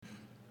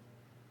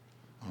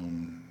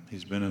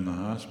He's been in the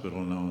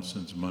hospital now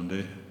since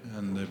Monday,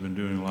 and they've been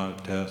doing a lot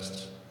of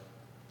tests.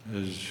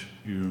 As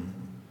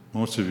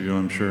most of you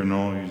I'm sure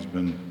know, he's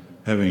been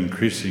having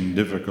increasing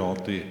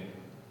difficulty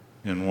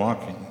in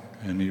walking,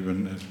 and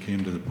even it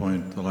came to the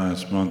point the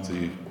last month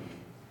he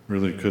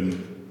really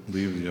couldn't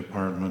leave the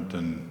apartment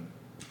and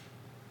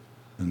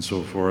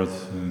so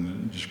forth,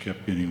 and it just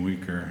kept getting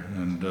weaker.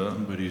 And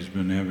but he's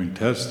been having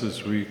tests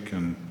this week,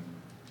 and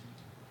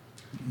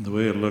the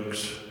way it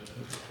looks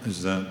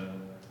is that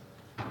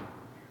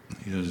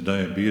he has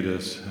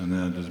diabetes, and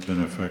that has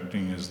been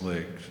affecting his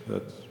legs.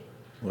 That's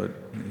what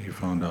he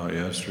found out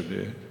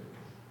yesterday.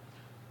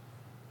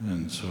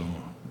 And so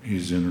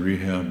he's in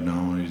rehab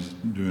now. He's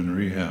doing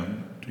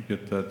rehab to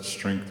get that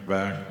strength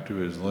back to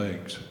his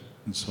legs.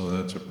 And so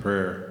that's a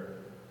prayer.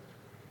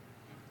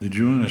 Did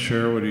you want to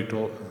share what he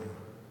told?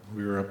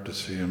 We were up to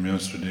see him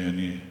yesterday,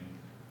 and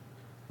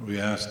we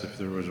asked if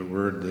there was a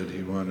word that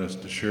he wanted us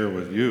to share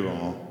with you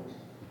all.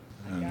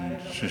 And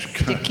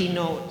sticky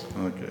note.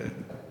 Okay.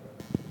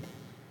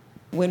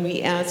 When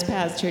we asked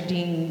Pastor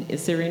Dean,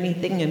 is there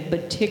anything in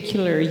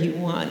particular you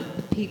want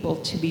the people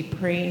to be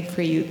praying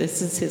for you?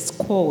 This is his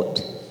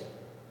quote: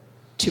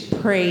 to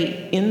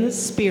pray in the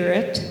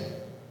Spirit,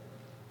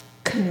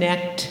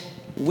 connect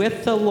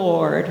with the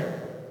Lord,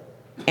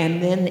 and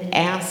then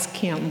ask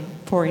him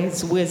for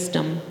his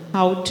wisdom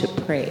how to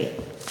pray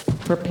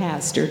for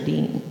Pastor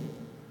Dean.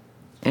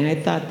 And I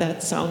thought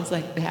that sounds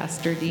like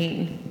Pastor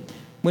Dean.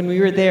 When we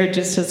were there,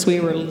 just as we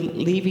were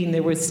leaving,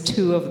 there was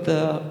two of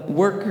the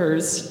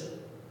workers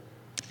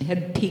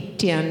had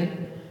peeked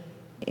in,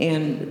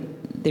 and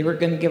they were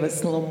going to give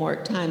us a little more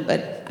time,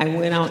 but I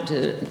went out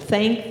to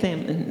thank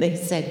them, and they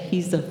said,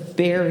 he's a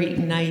very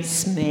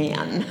nice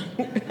man.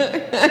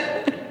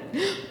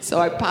 So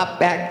I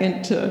popped back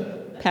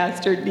into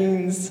Pastor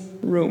Dean's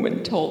room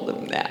and told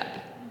him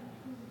that.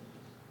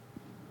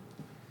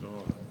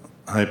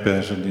 Hi,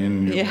 Pastor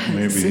Dean. Yes.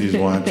 Maybe he's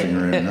watching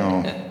right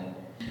now.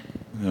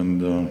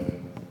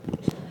 And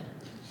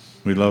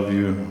we love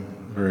you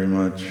very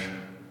much.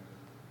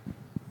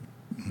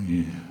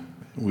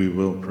 We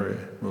will pray.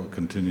 We'll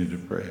continue to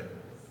pray.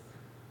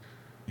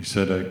 He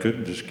said I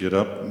could just get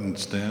up and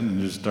stand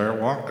and just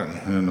start walking,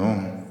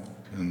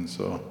 And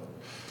so,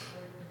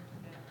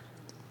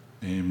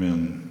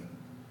 amen.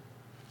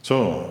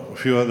 So, a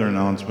few other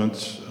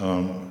announcements.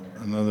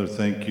 Another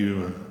thank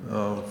you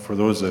for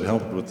those that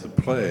helped with the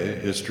play,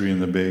 History in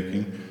the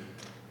Baking.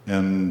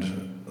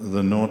 And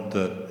the note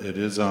that it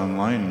is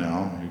online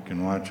now. You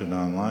can watch it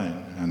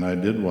online. And I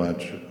did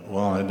watch it.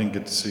 Well, I didn't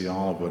get to see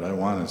all of it. I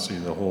want to see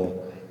the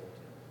whole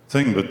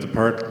thing. But the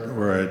part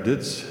where I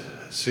did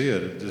see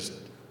it, just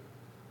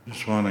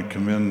want to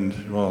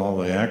commend, all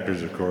the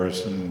actors, of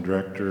course, and the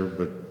director,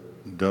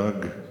 but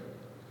Doug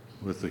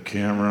with the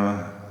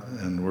camera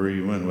and where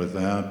he went with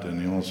that.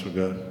 And he also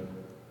got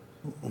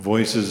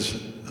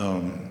voices,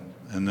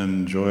 and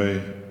then Joy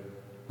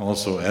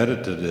also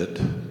edited it.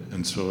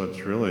 And so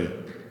it's really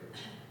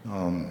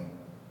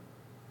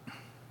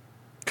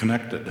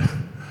connected.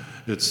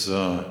 It's,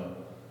 to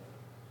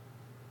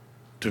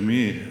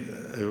me,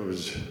 it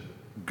was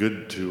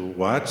good to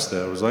watch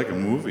that. It was like a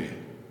movie.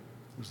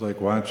 It was like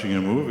watching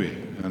a movie.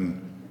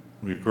 And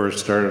we, of course,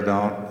 started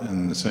out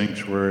in the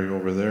sanctuary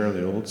over there,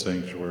 the old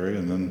sanctuary,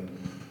 and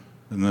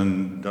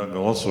then Doug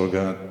also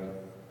got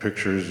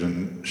pictures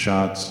and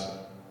shots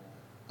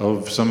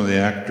of some of the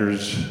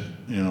actors,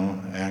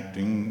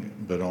 acting,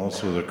 but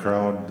also the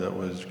crowd that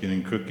was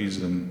getting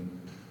cookies in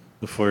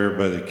the foyer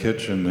by the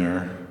kitchen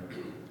there.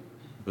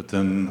 But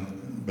then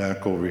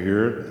back over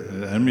here,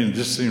 it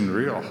just seemed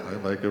real.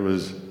 Like it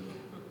was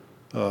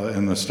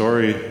in the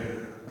story.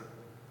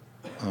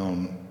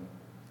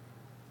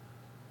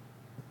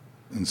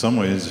 In some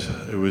ways,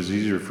 it was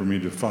easier for me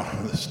to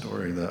follow the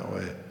story that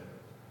way,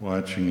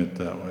 watching it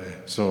that way.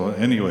 So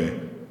anyway,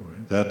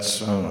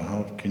 that's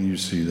how can you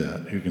see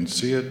that? You can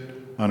see it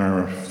on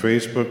our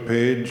Facebook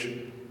page.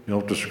 You'll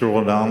have to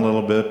scroll down a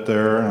little bit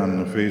there on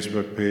the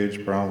Facebook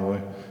page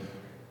probably.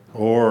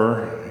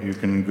 Or you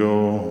can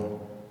go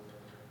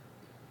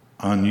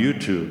on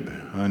YouTube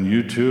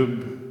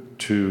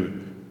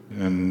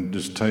and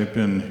just type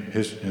in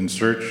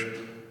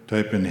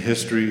type in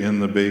History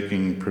in the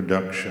Baking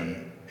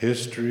Production.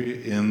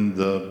 History in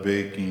the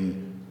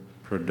Baking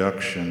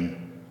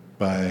Production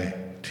by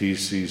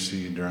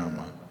TCC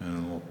Drama,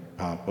 and it'll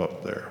pop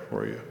up there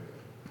for you.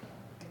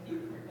 You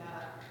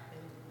forgot an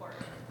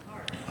important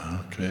part.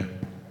 Okay.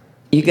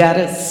 You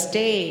gotta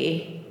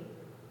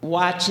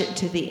watch it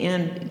to the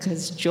end,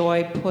 because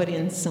Joy put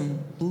in some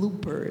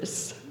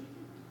bloopers.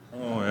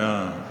 Oh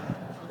yeah,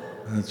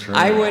 that's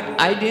right.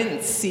 I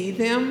didn't see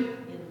them,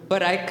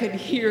 but I could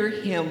hear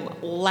him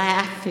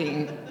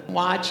laughing,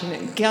 watching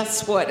it.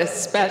 Guess what?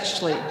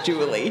 Especially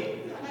Julie,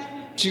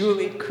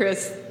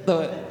 Chris,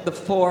 the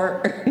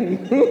four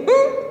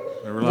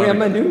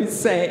women who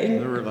sang.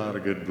 There were a lot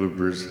of good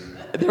bloopers.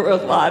 There were a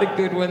lot of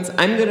good ones.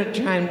 I'm going to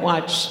try and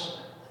watch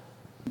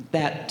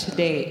that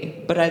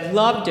today. But I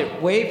loved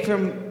it. Way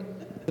from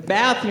the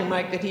bathroom,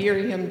 I could hear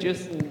him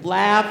just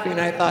laughing.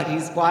 I thought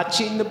he's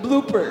watching the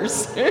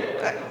bloopers.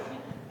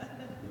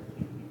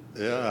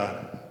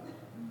 Yeah.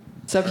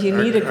 So if you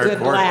need a Our good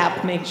court-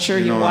 laugh, make sure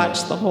you you know,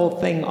 watch the whole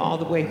thing all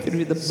the way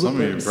through the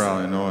Some of you bloopers.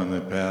 probably know in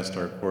the past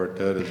our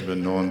quartet has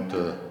been known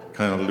to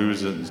kind of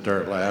lose it and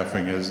start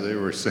laughing as they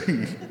were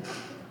singing.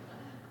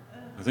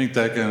 I think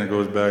that kind of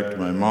goes back to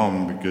my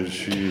mom because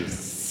she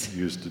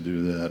used to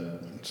do that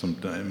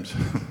sometimes.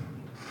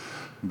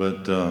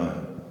 But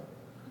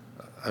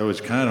I was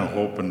kind of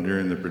hoping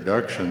during the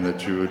production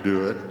that you would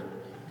do it.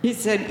 He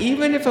said,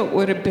 even if it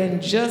would have been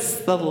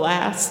just the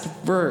last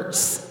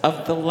verse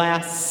of the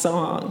last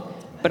song.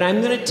 But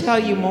I'm going to tell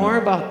you more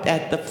about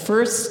that. The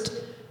first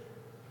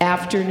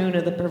afternoon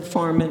of the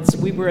performance,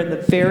 we were in the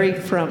very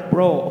front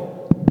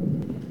row.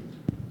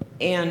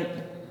 And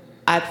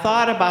I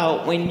thought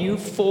about when you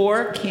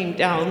four came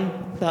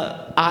down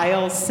the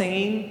aisle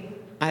singing,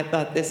 I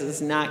thought this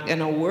is not going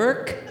to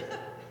work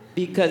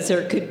because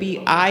there could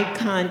be eye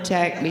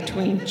contact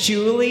between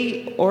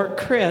Julie or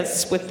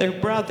Chris with their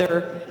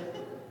brother,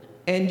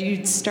 and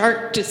you'd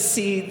start to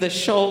see the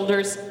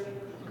shoulders.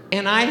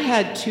 And I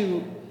had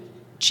to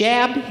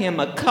jab him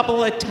a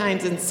couple of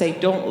times and say,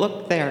 don't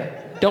look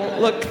there, don't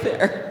look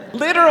there,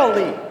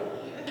 literally,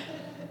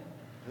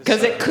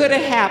 because it could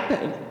have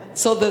happened.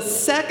 So the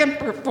second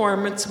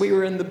performance, we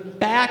were in the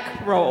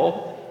back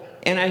row,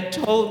 and I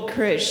told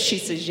Chris, she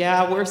says,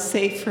 yeah, we're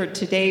safe for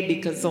today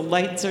because the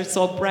lights are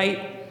so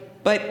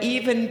bright. But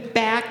even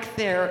back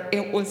there,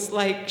 it was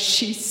like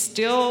she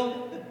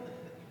still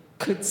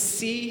could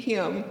see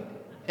him,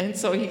 and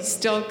so he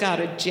still got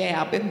a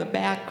jab in the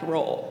back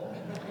row.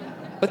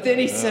 But then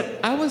he said,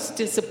 I was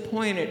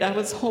disappointed. I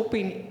was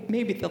hoping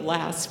maybe the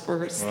last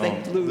verse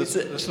they'd lose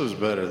it. This was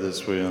better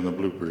this way on the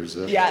bloopers.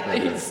 That's Yeah,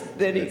 better.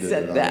 then he They did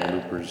said it on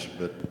that. the bloopers,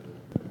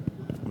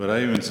 but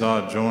I even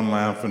saw Joan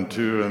laughing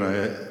too, and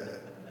I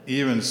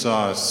even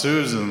saw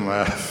Susan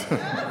laugh.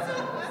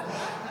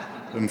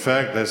 In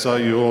fact, I saw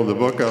you hold the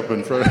book up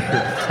in front of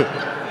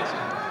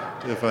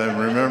her, if I'm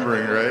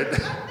remembering right.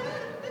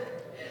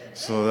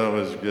 So that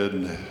was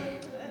good.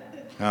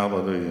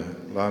 Hallelujah.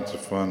 Lots of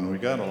fun. We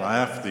got to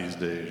laugh these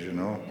days, you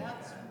know.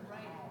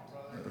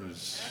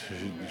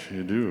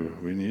 You do.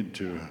 We need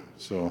to.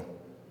 So,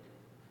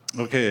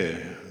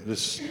 okay.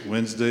 This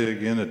Wednesday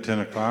again at 10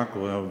 o'clock,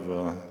 we'll have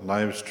a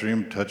live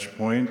stream touch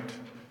point.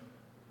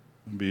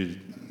 It'll be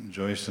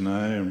Joyce and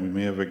I, and we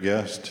may have a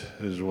guest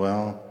as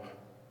well.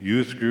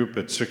 Youth group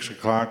at 6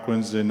 o'clock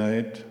Wednesday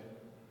night.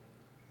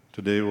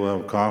 Today we'll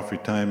have coffee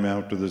time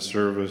after the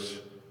service.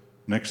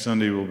 Next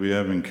Sunday we'll be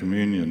having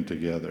communion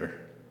together.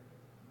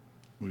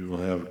 We will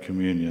have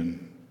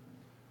communion.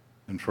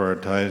 And for our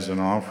tithes and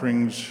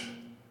offerings,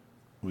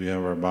 we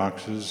have our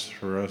boxes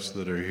for us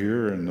that are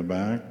here in the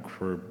back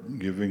for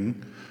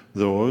giving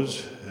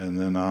those. And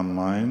then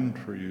online,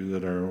 for you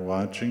that are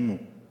watching,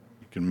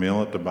 you can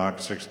mail it to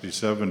Box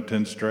 67,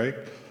 Tin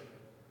Strike,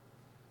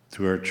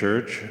 to our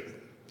church.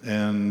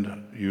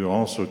 And you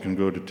also can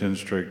go to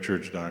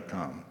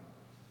tinstrikechurch.com.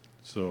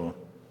 So,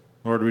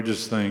 Lord, we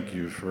just thank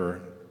you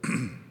for...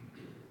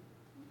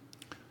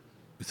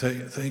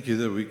 Thank you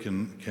that we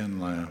can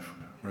laugh.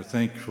 We're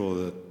thankful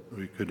that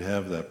we could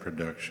have that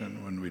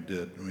production when we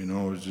did. We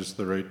know it was just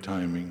the right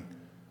timing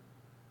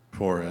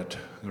for it,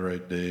 the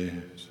right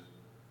days.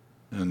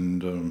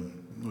 And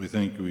we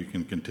think we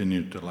can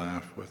continue to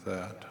laugh with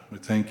that. We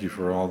thank you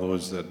for all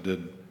those that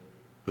did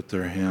put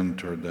their hand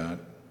toward that,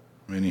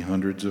 many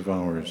hundreds of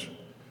hours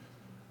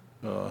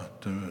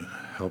to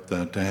help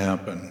that to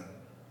happen.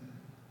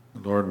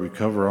 Lord, we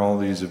cover all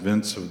these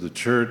events of the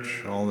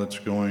church, all that's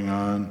going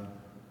on.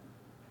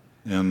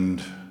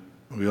 And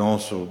we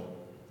also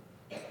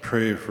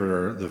pray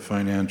for the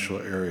financial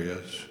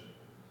areas.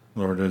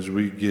 Lord, as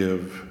we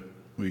give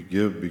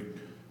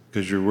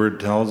because your word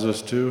tells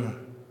us to,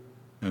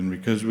 and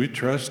because we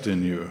trust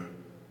in you.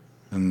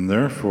 And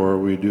therefore,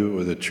 we do it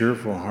with a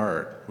cheerful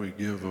heart. We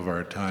give of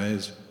our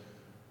tithes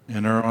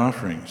and our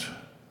offerings.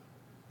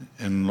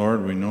 And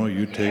Lord, we know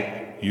you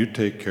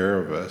take care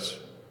of us.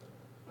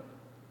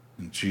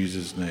 In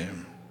Jesus'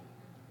 name.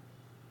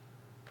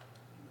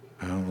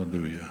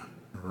 Hallelujah.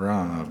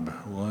 Rob,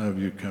 we'll have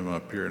you come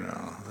up here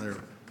now.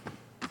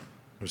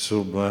 We're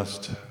so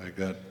blessed. I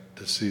got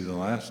to see the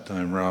last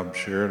time Rob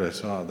shared. I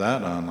saw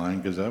that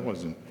online because I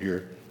wasn't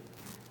here.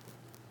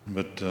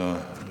 But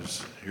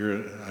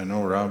here, I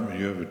know, Rob,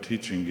 you have a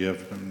teaching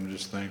gift. I'm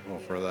just thankful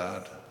for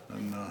that.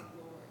 And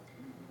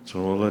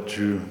so we'll let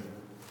you.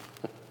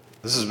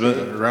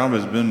 Rob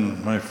has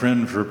been my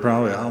friend for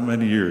probably how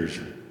many years?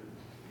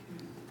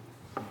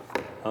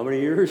 How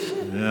many years?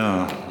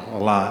 Yeah, a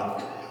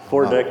lot.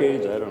 4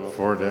 decades? I don't know.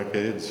 4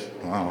 decades?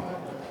 Wow.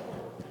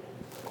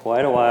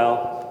 Quite a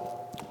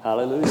while.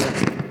 Hallelujah.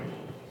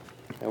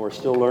 And we're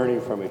still learning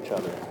from each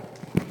other.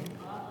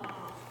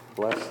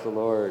 Bless the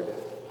Lord.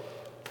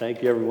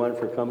 Thank you, everyone,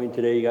 for coming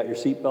today. You got your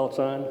seatbelts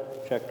on?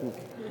 Check them.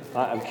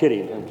 I'm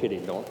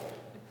kidding. Don't.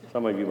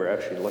 Some of you were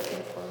actually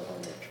looking for them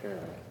on your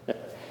chair.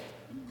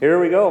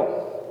 Here we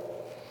go.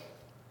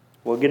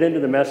 We'll get into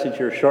the message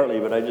here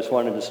shortly, but I just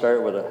wanted to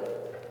start with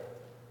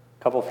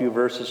a few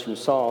verses from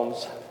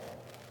Psalms.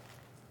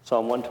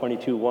 Psalm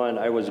 122:1.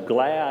 I was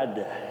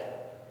glad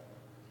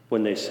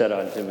when they said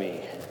unto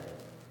me.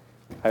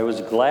 I was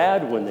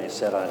glad when they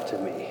said unto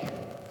me.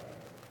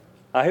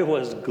 I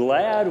was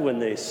glad when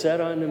they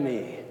said unto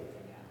me,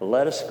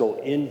 let us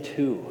go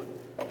into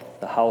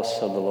the house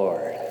of the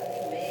Lord.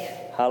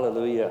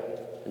 Hallelujah.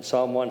 In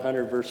Psalm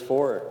 100, verse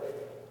 4,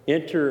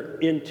 enter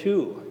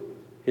into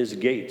his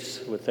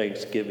gates with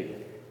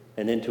thanksgiving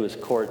and into his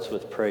courts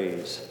with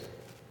praise.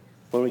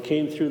 When we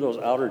came through those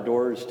outer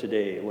doors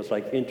today, it was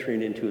like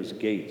entering into his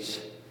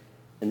gates,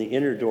 and the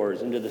inner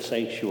doors into the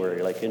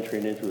sanctuary, like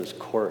entering into his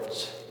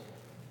courts.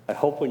 I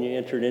hope when you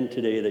entered in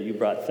today that you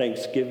brought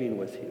thanksgiving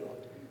with you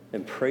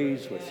and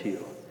praise with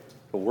you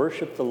to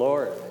worship the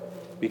Lord,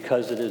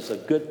 because it is a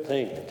good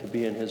thing to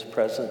be in his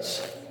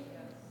presence,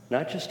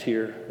 not just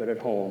here, but at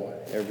home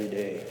every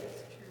day.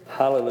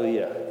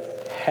 Hallelujah.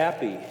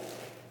 Happy,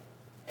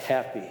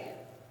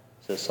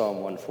 says Psalm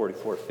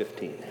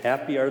 144:15.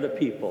 Happy are the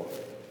people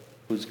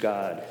whose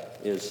God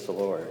is the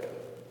Lord.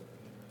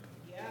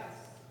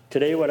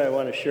 Today what I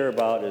want to share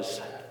about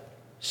is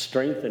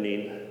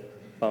strengthening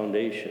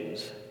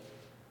foundations,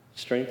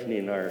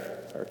 strengthening our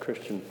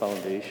Christian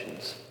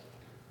foundations.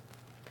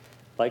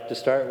 I'd like to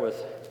start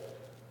with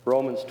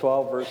Romans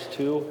 12, verse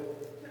 2.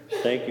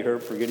 Thank you,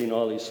 Herb, for getting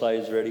all these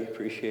slides ready.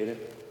 Appreciate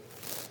it.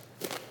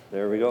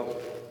 There we go.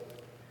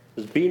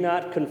 It says, be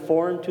not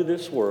conformed to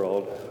this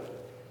world,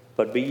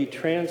 but be ye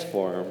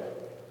transformed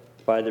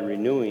by the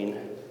renewing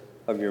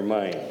of your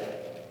mind.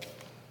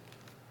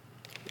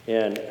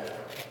 And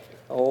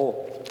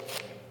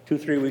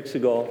 2-3 weeks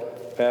ago,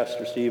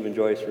 Pastor Steve and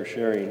Joyce were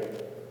sharing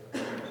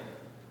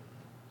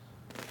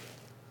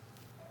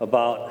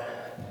about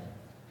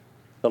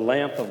the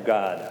lamp of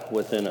God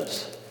within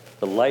us,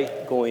 the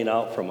light going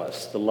out from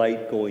us, the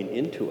light going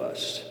into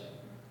us.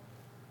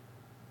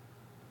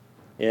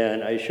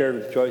 And I shared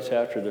with Joyce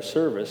after the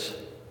service,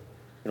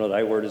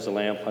 thy word is a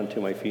lamp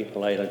unto my feet and a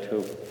light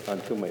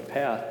unto my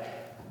path.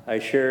 I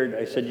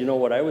said,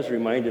 what I was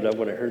reminded of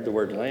when I heard the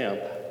word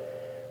lamp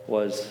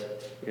was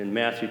in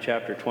Matthew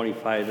chapter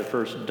 25, the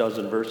first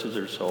dozen verses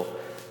or so,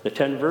 the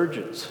 10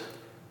 virgins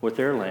with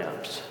their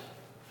lamps.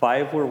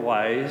 5 were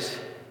wise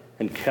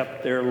and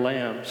kept their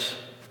lamps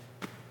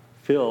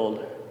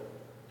filled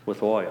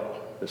with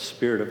oil, the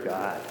Spirit of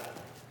God.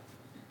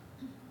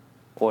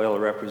 Oil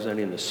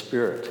representing the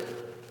Spirit.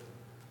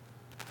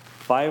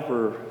 5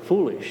 were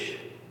foolish,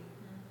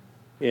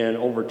 and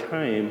over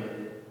time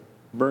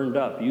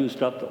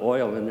used up the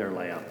oil in their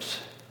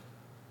lamps,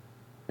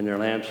 and their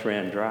lamps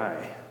ran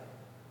dry.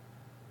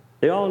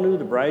 They all knew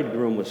the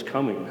bridegroom was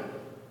coming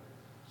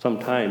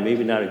sometime,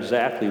 maybe not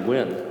exactly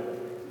when,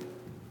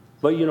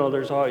 but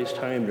there's always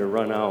time to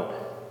run out,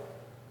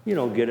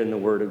 get in the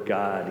Word of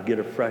God, get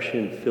a fresh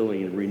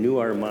infilling, renew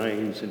our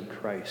minds in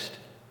Christ.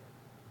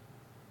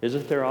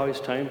 Isn't there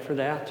always time for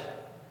that?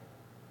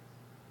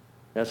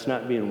 That's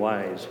not being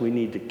wise. We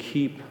need to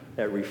keep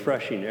that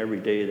refreshing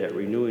every day, that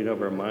renewing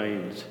of our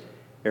minds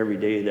every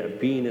day, that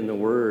being in the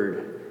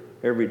Word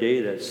every day,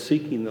 that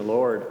seeking the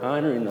Lord,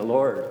 honoring the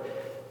Lord,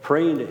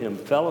 praying to him,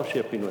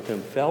 fellowshipping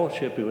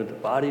with the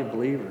body of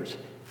believers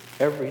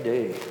every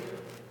day.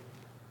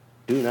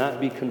 Do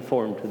not be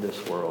conformed to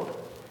this world,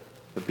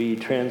 but be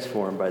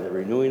transformed by the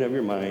renewing of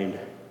your mind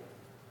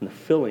and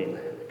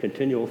the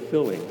continual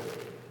filling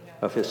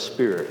of his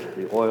Spirit,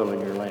 the oil in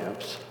your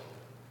lamps.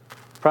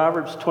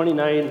 Proverbs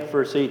 29,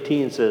 verse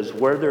 18 says,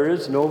 where there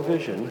is no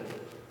vision,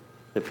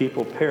 the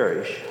people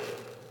perish,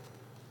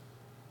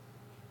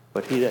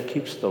 but he that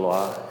keeps the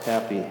law,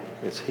 happy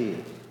is he.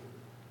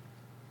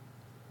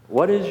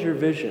 What is your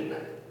vision?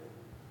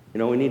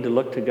 We need to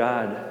look to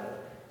God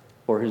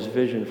for his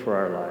vision for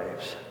our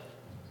lives.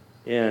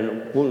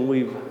 And when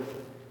we've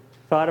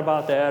thought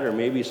about that, or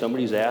maybe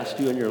somebody's asked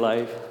you in your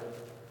life,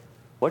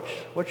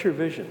 what's your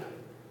vision?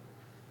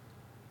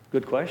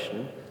 Good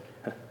question.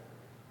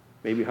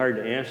 Maybe hard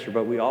to answer,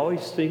 but we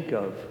always think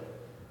of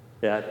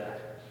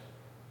that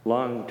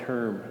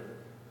long-term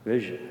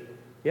vision.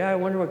 Yeah, I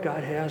wonder what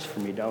God has for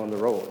me down the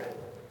road.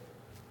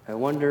 I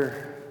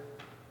wonder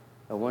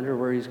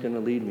where he's going to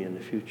lead me in the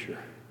future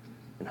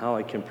and how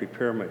I can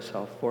prepare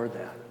myself for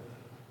that.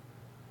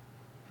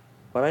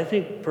 But I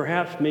think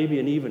perhaps maybe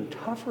an even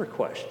tougher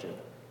question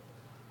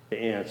to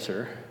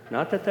answer,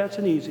 not that that's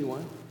an easy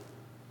one.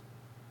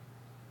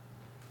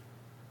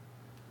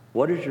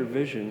 What is your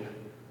vision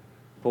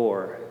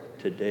for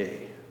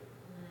today?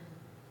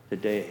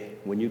 Today,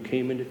 when you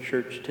came into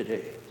church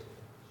today,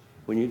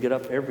 when you get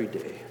up every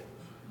day,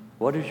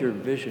 what is your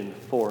vision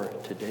for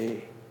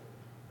today?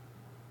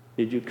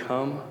 Did you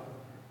come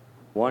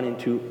wanting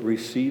to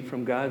receive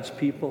from God's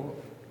people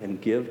and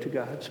give to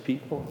God's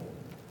people?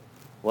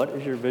 What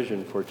is your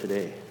vision for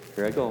today?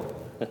 Here I go.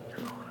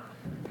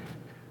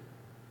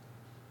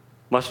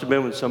 Must have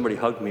been when somebody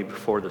hugged me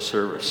before the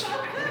service.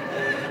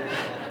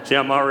 See,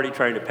 I'm already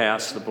trying to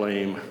pass the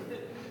blame.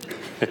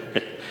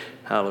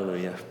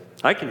 Hallelujah.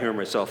 I can hear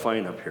myself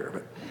fine up here,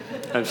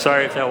 but I'm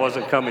sorry if that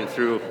wasn't coming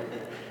through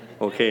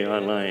okay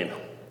online.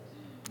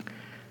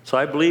 So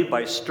I believe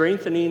by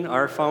strengthening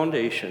our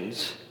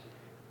foundations,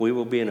 we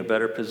will be in a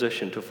better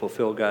position to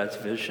fulfill God's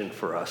vision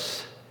for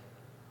us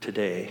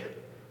today.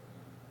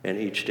 and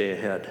each day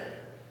ahead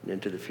and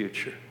into the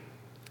future.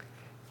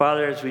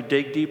 Father, as we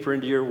dig deeper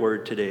into your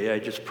word today, I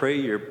just pray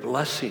your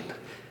blessing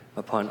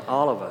upon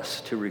all of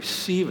us to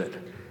receive it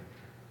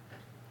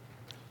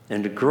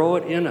and to grow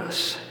it in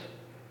us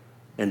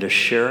and to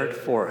share it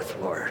forth,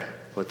 Lord,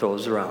 with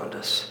those around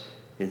us.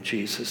 In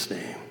Jesus'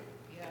 name.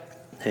 Yes.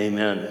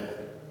 Amen.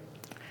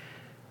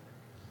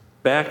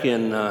 Back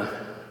in,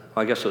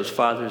 I guess it was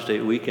Father's Day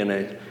weekend,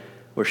 I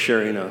was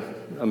sharing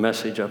a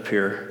message up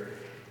here.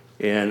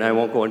 And I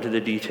won't go into the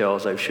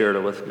details. I've shared it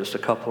with just a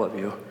couple of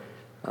you.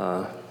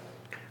 I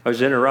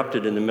was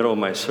interrupted in the middle of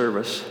my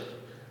service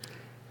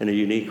in a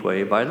unique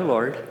way by the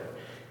Lord.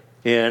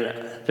 And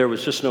there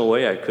was just no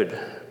way I could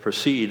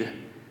proceed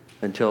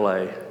until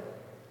I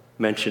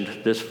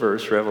mentioned this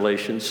verse,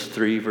 Revelations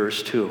 3,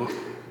 verse 2.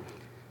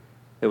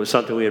 It was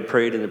something we had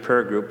prayed in the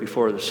prayer group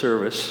before the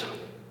service.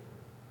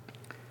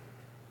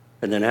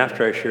 And then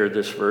after I shared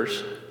this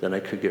verse, then I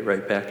could get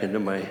right back into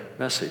my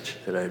message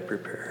that I had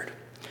prepared.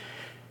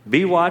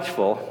 Be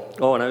watchful.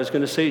 Oh, and I was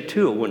going to say,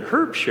 too, when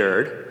Herb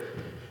shared,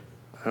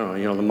 I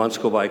don't know, the months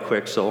go by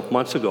quick, so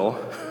months ago,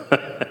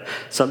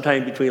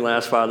 sometime between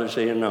last Father's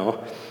Day and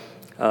now,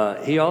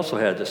 he also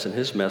had this in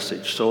his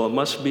message. So it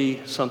must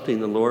be something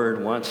the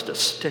Lord wants to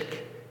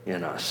stick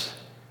in us.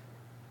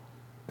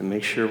 And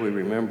make sure we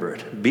remember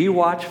it. Be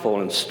watchful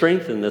and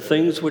strengthen the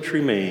things which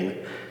remain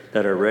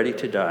that are ready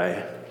to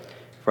die.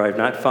 For I have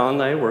not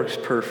found thy works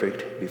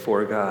perfect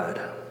before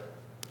God.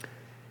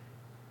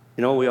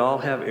 You know, we all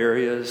have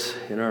areas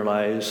in our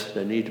lives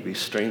that need to be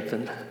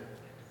strengthened.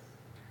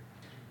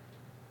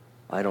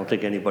 I don't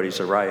think anybody's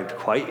arrived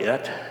quite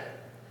yet.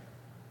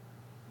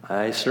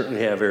 I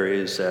certainly have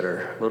areas that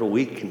are a little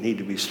weak and need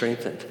to be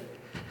strengthened.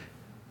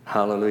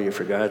 Hallelujah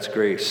for God's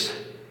grace.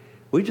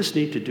 We just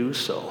need to do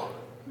so.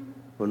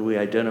 When we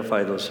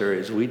identify those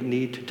areas, we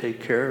need to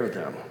take care of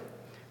them.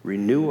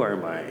 Renew our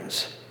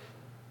minds.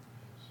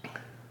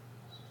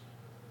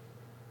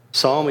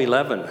 Psalm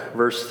 11,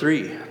 verse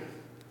 3.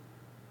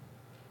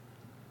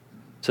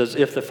 Says,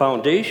 if the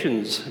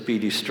foundations be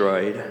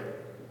destroyed,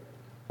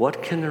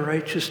 what can the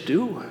righteous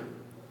do?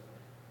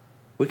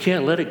 We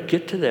can't let it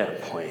get to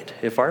that point.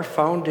 If our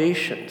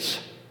foundations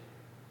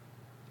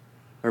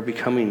are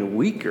becoming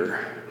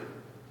weaker,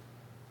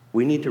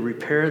 we need to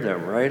repair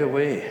them right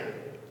away.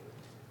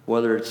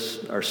 Whether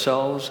it's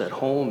ourselves, at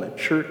home, at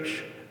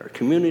church, our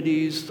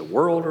communities, the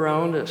world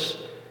around us.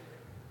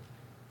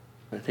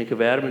 I think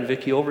of Adam and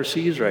Vicki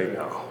overseas right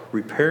now,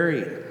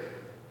 repairing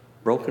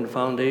broken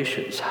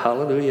foundations.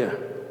 Hallelujah.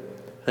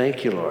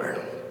 Thank you,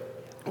 Lord.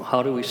 Well,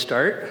 how do we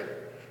start?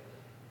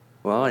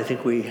 Well, I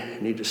think we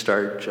need to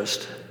start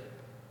just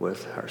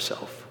with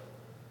ourselves.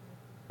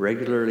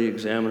 Regularly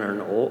examine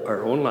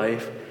our own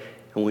life,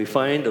 and we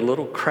find a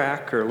little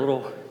crack or a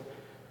little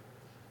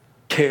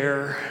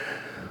tear,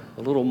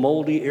 a little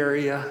moldy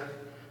area,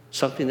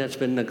 something that's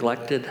been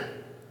neglected.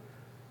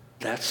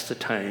 That's the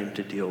time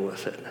to deal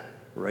with it,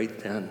 right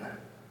then.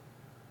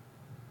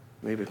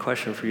 Maybe a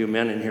question for you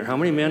men in here. How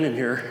many men in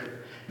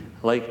here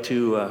like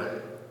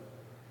to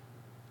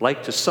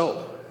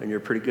sew, and you're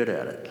pretty good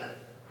at it?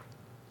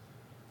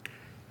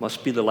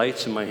 Must be the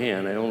lights in my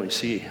hand. I only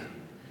see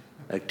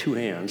like two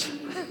hands.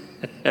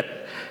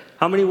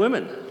 How many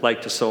women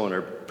like to sew and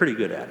are pretty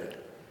good at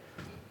it?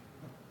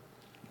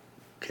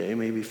 Okay,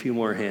 maybe a few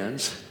more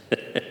hands.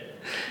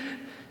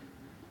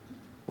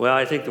 Well,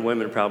 I think the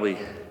women probably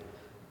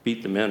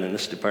beat the men in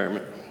this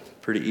department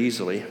pretty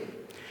easily.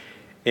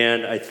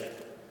 And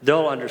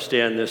they'll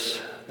understand this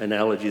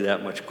analogy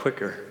that much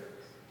quicker,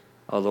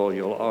 although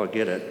you'll all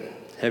get it.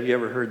 Have you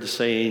ever heard the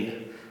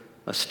saying,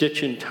 a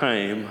stitch in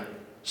time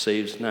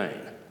saves 9?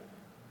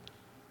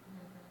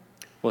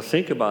 Well,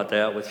 think about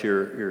that with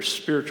your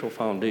spiritual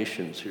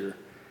foundations,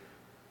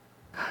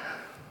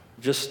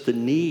 just the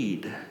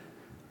need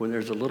when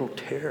there's a little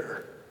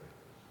tear,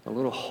 a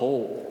little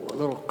hole, a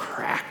little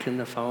crack in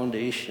the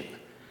foundation,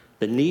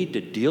 the need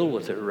to deal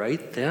with it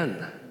right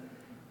then,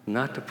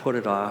 not to put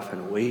it off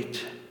and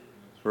wait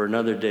for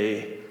another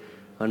day,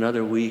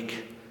 another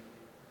week.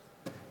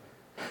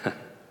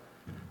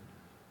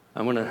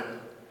 I'm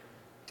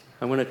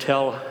gonna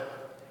tell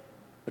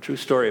a true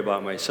story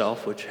about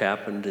myself, which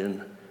happened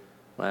in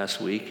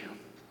last week,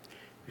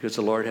 because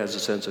the Lord has a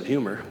sense of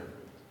humor.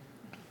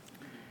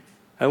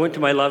 I went to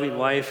my loving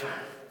wife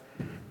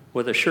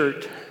with a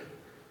shirt,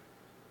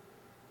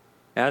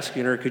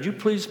 asking her, could you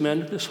please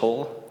mend this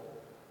hole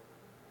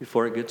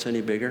before it gets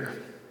any bigger?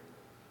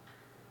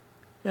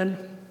 And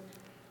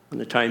when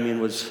the timing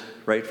was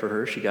right for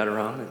her, she got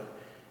around and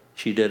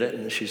she did it,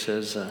 and she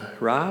says,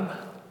 Rob,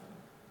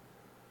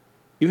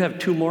 you have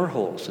 2 more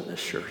holes in this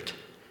shirt.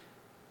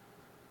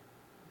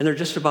 And they're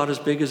just about as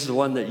big as the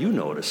one that you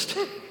noticed.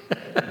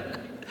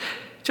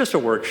 Just a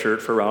work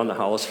shirt for around the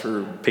house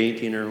for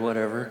painting or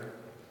whatever.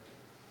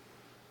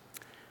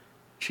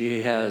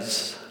 She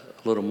has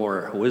a little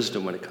more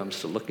wisdom when it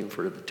comes to looking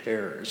for the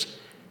tears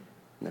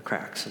and the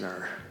cracks in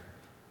our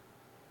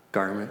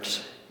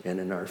garments and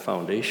in our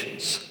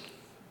foundations.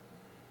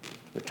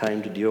 The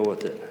time to deal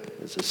with it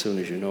is as soon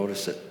as you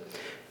notice it.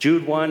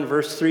 Jude 1,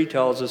 verse 3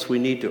 tells us we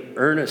need to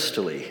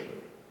earnestly,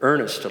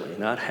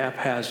 not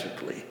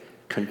haphazardly,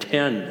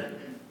 contend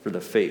for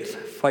the faith,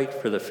 fight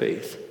for the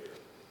faith.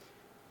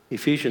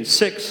 Ephesians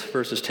 6,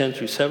 verses 10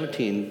 through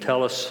 17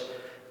 tell us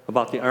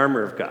about the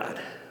armor of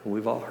God.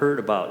 We've all heard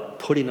about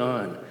putting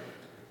on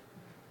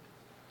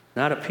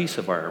not a piece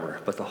of armor,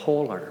 but the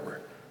whole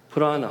armor.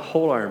 Put on the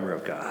whole armor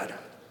of God,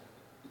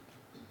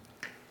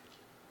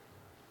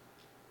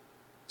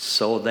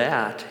 so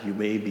that you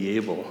may be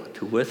able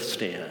to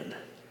withstand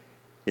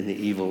in the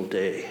evil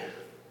day.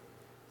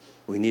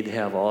 We need to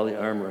have all the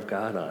armor of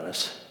God on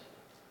us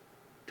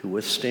to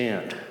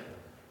withstand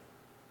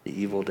the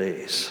evil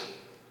days.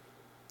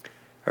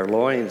 Our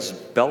loins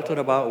belted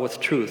about with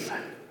truth,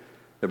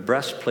 the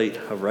breastplate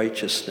of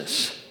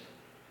righteousness.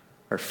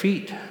 Our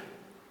feet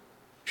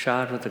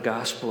shod with the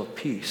gospel of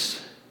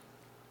peace.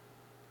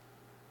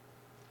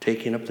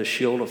 Taking up the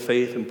shield of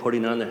faith and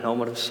putting on the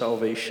helmet of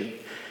salvation.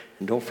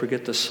 And don't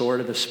forget the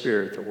sword of the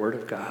Spirit, the Word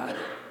of God,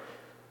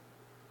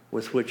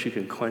 with which you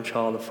can quench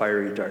all the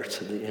fiery darts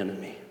of the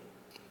enemy.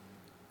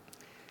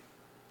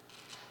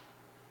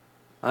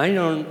 I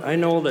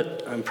know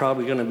that I'm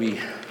probably going to be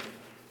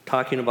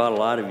talking about a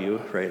lot of you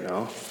right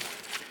now,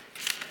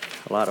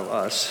 a lot of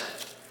us.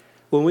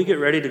 When we get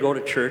ready to go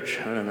to church,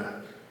 I don't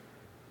know,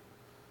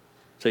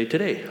 say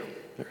today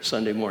or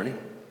Sunday morning,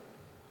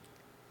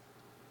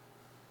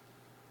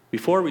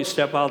 before we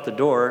step out the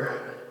door,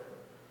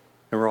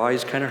 and we're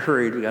always kind of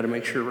hurried, we got to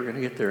make sure we're going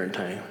to get there in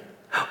time.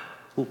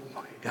 Oh,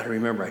 you got to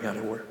remember,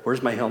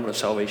 where's my helmet of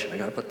salvation? I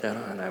got to put that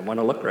on. I want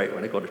to look right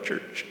when I go to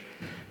church.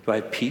 Do I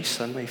have peace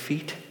on my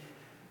feet?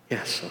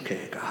 Yes,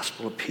 okay,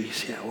 gospel of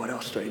peace. Yeah, what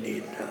else do I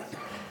need?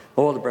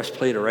 The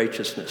breastplate of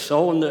righteousness.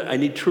 And I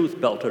need truth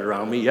belted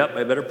around me. Yep,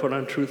 I better put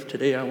on truth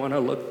today. I want to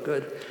look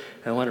good.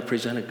 I want to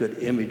present a good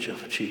image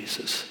of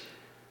Jesus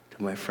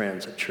to my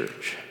friends at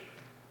church.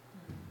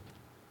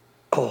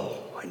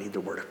 I need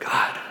the Word of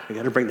God. I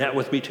got to bring that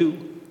with me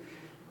too.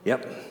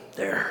 Yep,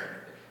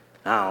 there.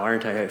 Now,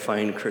 aren't I a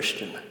fine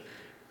Christian,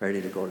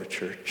 ready to go to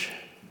church?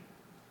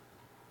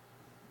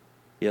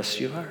 Yes,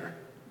 you are.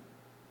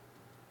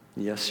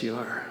 Yes, you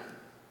are.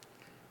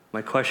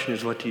 My question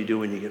is, what do you do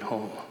when you get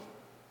home?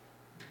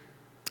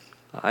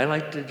 I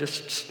like to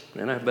just,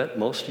 and I bet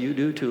most of you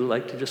do too,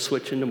 like to just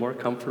switch into more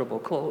comfortable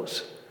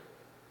clothes.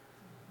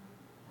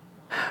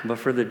 But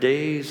for the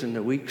days and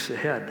the weeks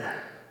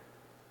ahead,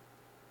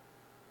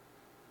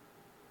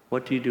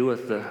 what do you do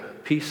with the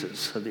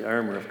pieces of the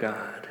armor of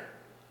God?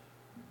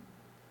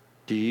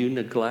 Do you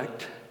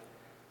neglect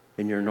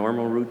in your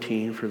normal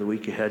routine for the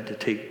week ahead to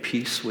take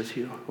peace with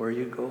you where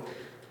you go?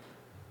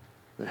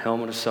 The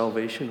helmet of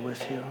salvation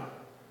with you?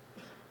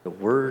 The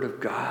Word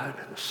of God,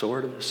 the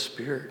sword of the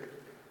Spirit,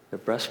 the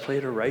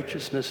breastplate of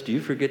righteousness? Do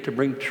you forget to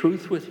bring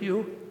truth with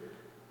you?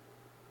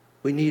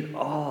 We need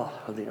all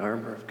of the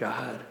armor of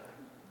God.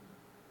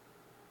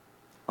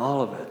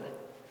 All of it.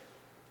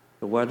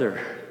 The weather,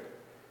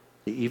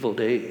 the evil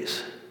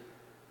days,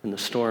 and the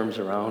storms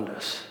around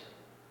us.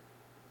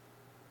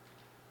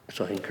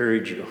 So I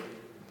encourage you,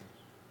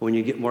 when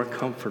you get more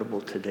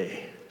comfortable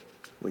today,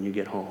 when you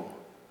get home,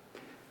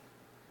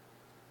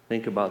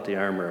 think about the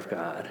armor of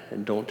God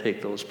and don't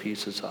take those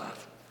pieces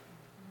off.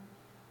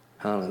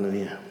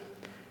 Hallelujah.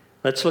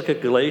 Let's look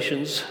at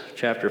Galatians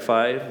chapter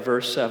 5,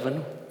 verse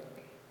 7.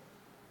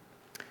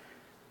 It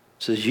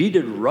says, ye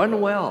did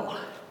run well.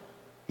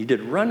 You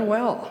did run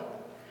well.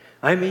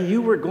 I mean,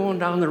 you were going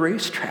down the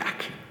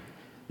racetrack.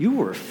 You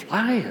were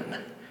flying.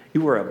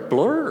 You were a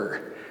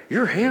blur.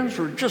 Your hands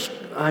were just,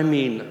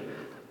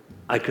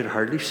 I could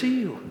hardly see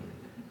you.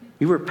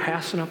 You were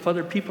passing up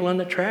other people on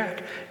the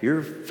track.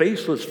 Your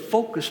face was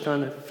focused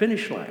on the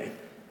finish line.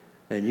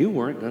 And you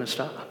weren't going to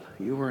stop.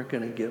 You weren't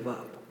going to give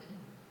up.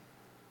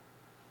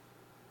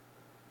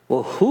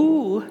 Well,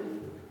 who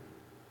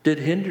did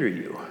hinder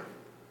you?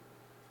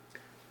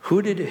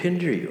 Who did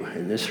hinder you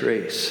in this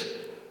race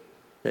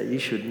that you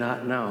should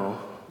not now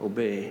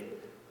obey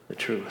the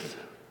truth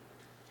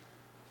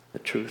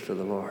of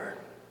the Lord?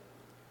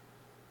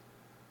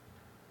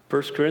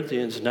 1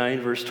 Corinthians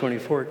 9, verse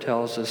 24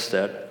 tells us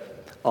that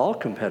all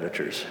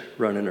competitors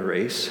run in a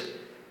race,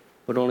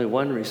 but only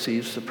one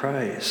receives the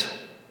prize.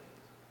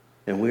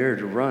 And we are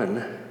to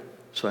run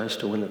so as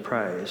to win the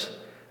prize,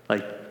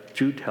 like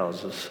Jude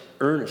tells us,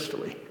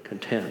 earnestly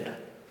contend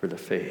for the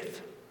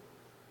faith.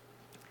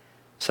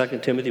 2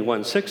 Timothy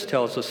 1:6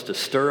 tells us to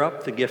stir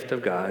up the gift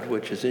of God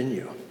which is in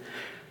you.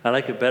 I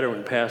like it better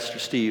when Pastor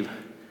Steve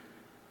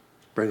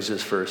brings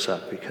this verse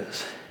up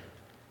because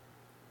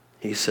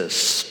he says,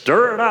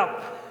 stir it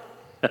up.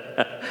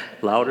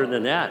 Louder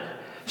than that.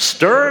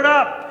 Stir it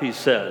up, he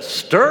says.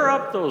 Stir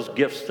up those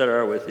gifts that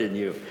are within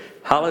you.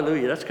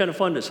 Hallelujah. That's kind of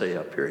fun to say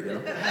up here,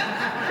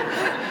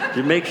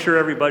 to make sure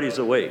everybody's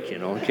awake,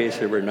 in case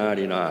they were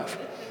nodding off.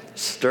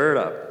 Stir it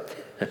up.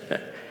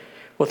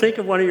 Well, think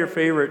of one of your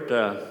favorite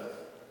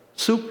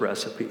soup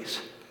recipes.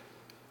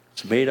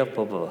 It's made up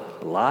of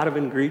a lot of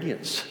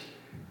ingredients.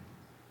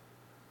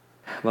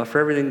 But for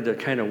everything to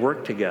kind of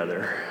work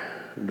together,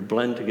 and to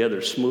blend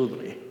together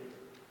smoothly,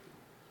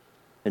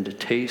 and to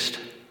taste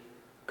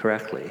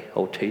correctly.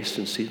 Oh, taste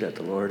and see that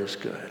the Lord is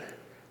good,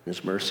 and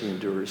his mercy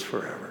endures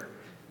forever.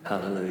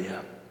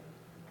 Hallelujah.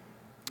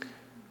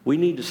 We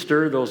need to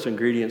stir those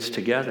ingredients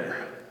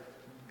together.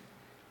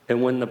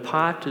 And when the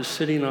pot is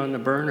sitting on the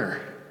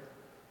burner,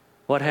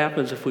 what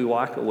happens if we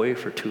walk away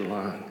for too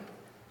long?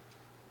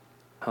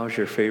 How's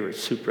your favorite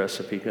soup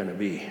recipe going to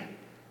be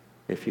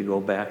if you go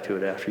back to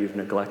it after you've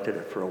neglected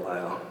it for a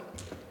while?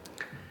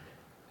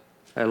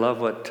 I love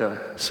what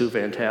Sue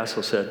Van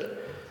Tassel said.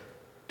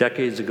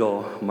 Decades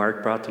ago,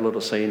 Mark brought the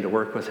little saying to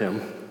work with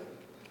him.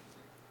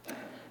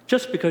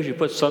 Just because you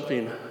put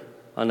something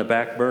on the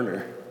back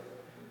burner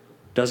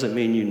doesn't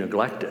mean you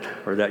neglect it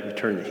or that you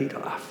turn the heat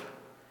off.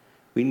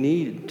 We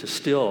need to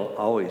still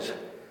always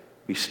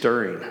be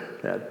stirring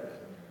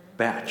that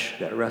batch,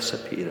 that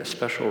recipe, that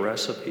special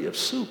recipe of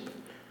soup.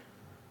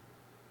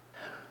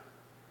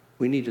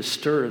 We need to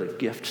stir the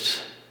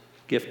gifts,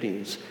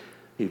 giftings,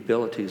 the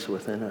abilities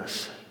within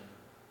us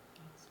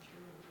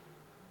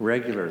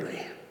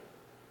regularly.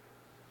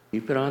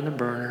 Keep it on the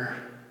burner.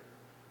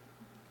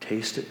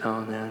 Taste it now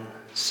and then.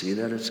 See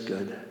that it's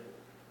good.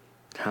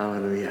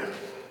 Hallelujah.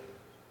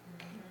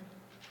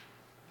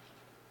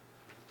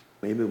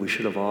 Maybe we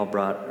should have all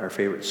brought our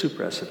favorite soup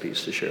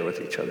recipes to share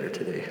with each other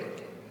today.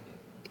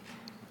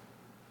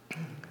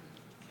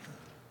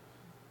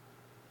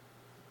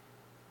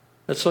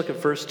 Let's look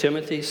at 1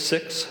 Timothy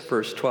 6,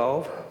 verse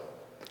 12.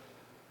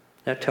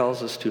 That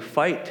tells us to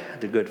fight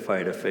the good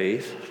fight of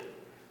faith.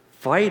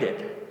 Fight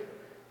it.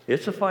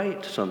 It's a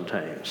fight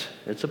sometimes.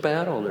 It's a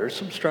battle. There's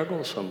some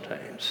struggles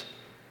sometimes.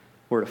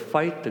 We're to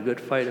fight the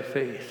good fight of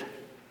faith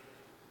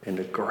and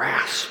to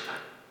grasp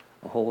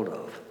a hold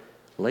of,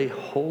 lay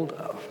hold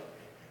of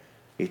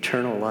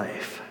eternal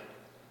life.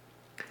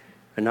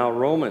 And now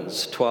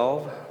Romans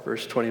 12,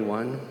 verse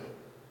 21.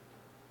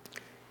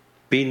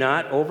 Be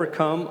not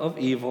overcome of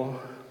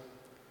evil,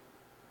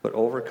 but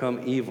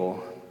overcome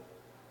evil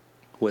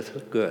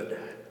with good.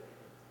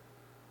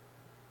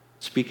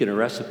 Speaking of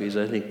recipes,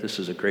 I think this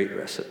is a great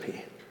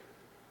recipe.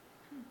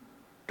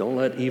 Don't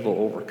let evil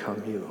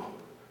overcome you.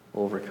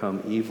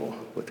 Overcome evil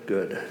with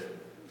good.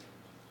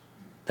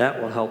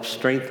 That will help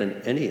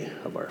strengthen any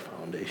of our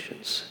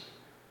foundations,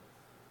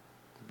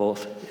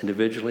 both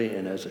individually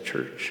and as a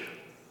church.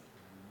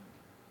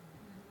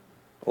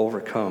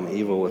 Overcome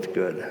evil with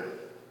good.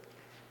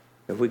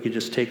 If we could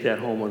just take that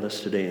home with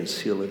us today and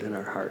seal it in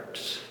our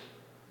hearts.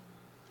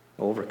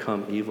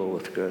 Overcome evil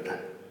with good.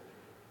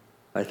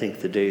 I think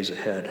the days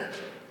ahead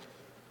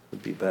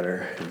would be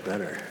better and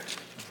better.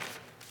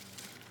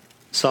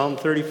 Psalm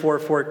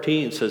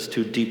 34:14 says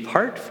to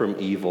depart from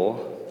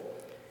evil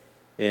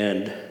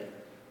and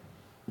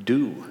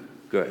do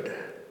good.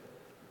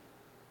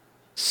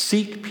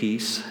 Seek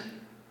peace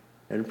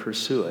and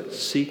pursue it.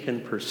 Seek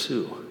and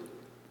pursue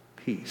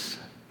peace.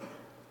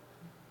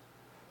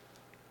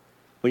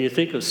 When you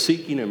think of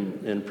seeking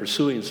and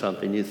pursuing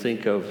something, I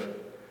think of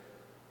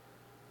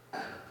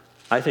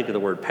the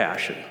word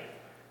passion.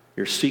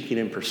 You're seeking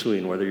and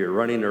pursuing, whether you're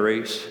running a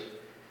race,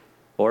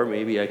 or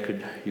maybe I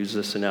could use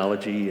this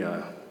analogy,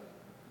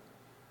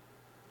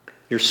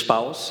 your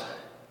spouse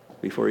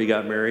before you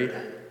got married.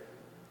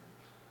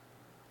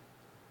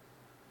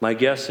 My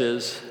guess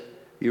is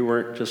you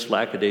weren't just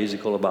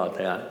lackadaisical about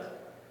that.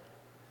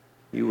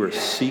 You were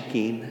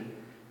seeking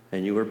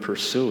and you were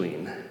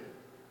pursuing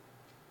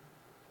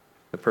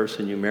the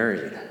person you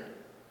married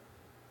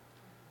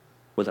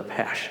with a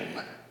passion.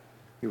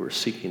 You were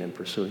seeking and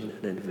pursuing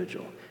an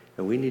individual.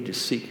 And we need to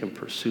seek and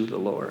pursue the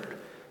Lord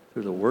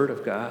through the Word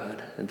of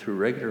God and through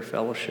regular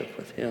fellowship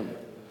with Him.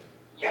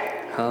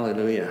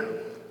 Hallelujah.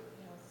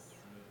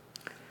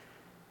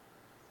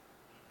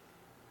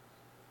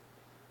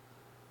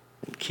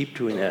 And keep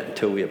doing that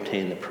until we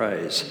obtain the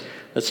prize.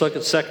 Let's look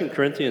at 2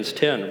 Corinthians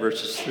 10,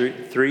 verses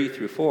 3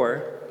 through 4.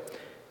 It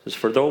says,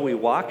 for though we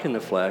walk in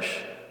the flesh,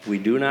 we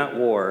do not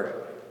war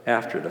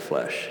after the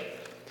flesh.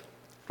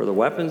 For the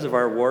weapons of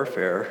our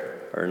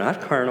warfare are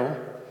not carnal,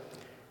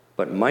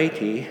 but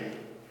mighty,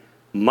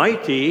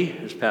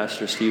 as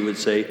Pastor Steve would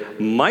say,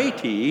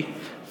 mighty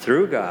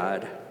through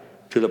God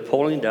to the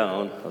pulling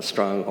down of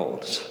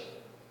strongholds.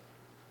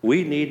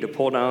 We need to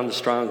pull down the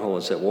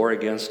strongholds that war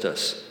against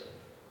us,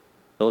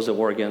 those that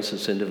war against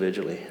us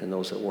individually, and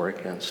those that war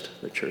against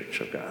the church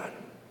of God.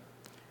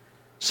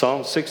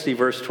 Psalm 60,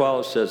 verse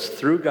 12 says,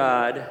 through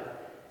God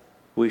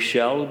we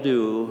shall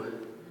do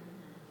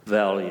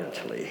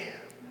valiantly.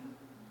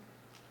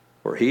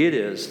 For he it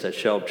is that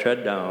shall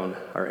tread down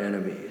our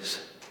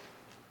enemies.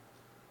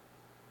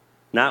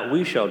 Not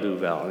we shall do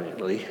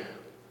valiantly,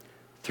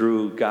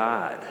 through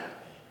God.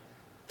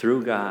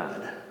 Through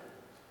God.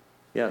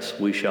 Yes,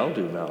 we shall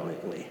do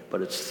valiantly,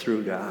 but it's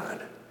through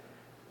God.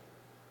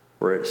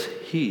 For it's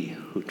he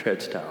who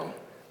treads down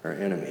our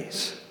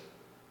enemies.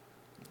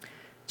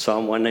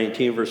 Psalm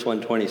 119, verse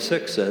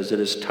 126 says, it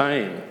is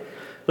time.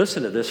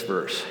 Listen to this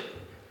verse.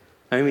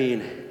 I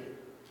mean,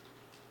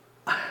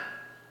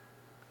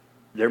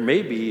 there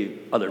may be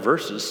other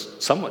verses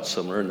somewhat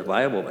similar in the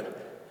Bible,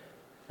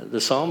 but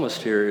the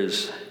psalmist here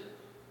is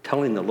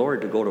telling the Lord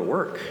to go to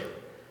work.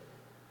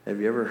 Have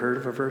you ever heard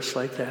of a verse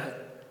like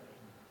that?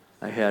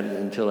 I hadn't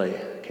until I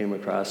came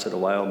across it a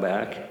while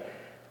back.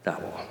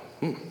 Thought,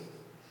 well,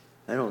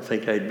 I don't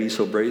think I'd be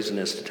so brazen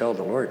as to tell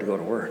the Lord to go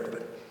to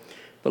work.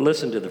 But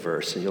listen to the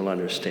verse and you'll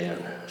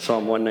understand.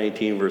 Psalm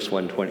 119, verse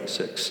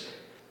 126. It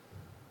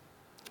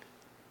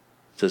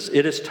says,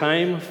 "It is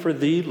time for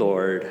thee,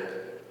 Lord,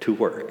 to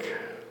work.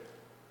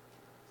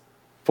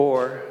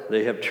 For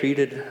they have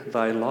treated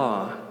thy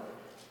law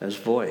as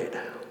void."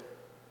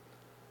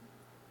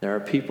 There are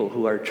people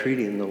who are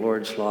treating the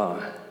Lord's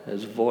law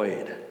as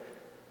void,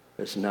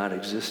 as not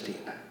existing,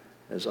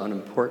 as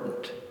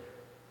unimportant.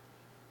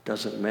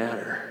 Doesn't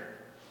matter.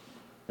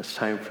 It's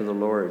time for the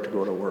Lord to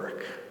go to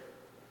work.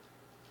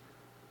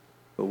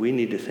 But we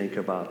need to think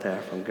about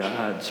that from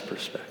God's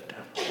perspective.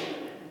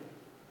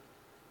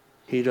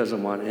 He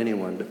doesn't want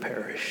anyone to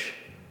perish.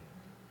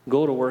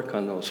 Go to work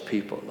on those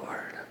people,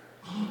 Lord.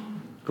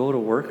 Go to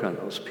work on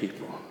those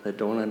people that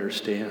don't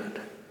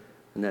understand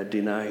and that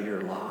deny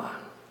your law.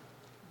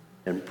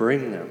 And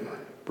bring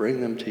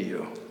them to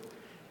you.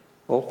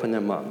 Open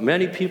them up.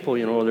 Many people,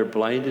 they're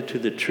blinded to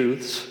the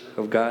truths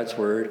of God's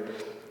word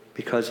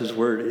because his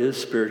word is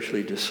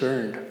spiritually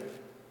discerned.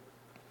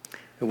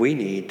 And we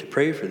need to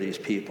pray for these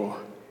people,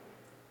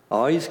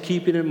 always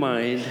keeping in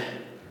mind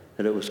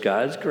that it was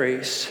God's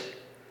grace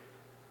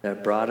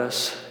that brought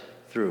us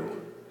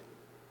through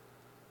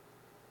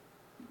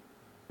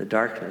the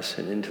darkness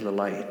and into the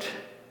light,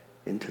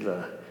 into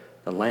the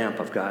lamp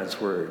of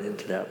God's word,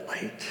 into that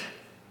light.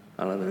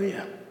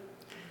 Hallelujah.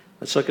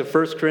 Let's look at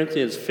 1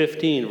 Corinthians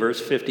 15,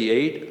 verse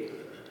 58.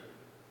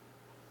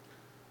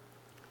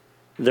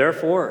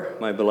 "Therefore,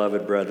 my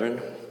beloved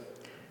brethren,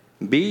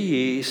 be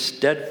ye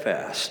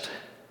steadfast,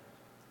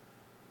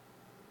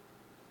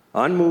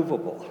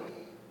 unmovable,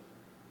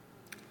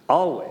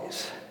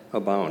 always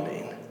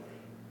abounding."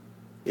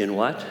 In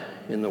what?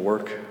 In the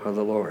work of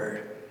the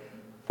Lord.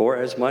 "For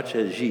as much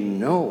as ye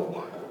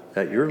know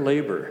that your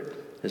labor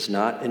is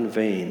not in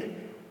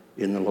vain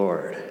in the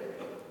Lord.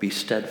 Be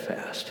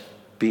steadfast,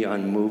 be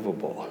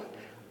unmovable,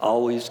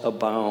 always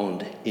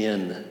abound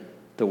in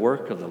the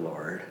work of the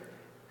Lord,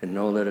 and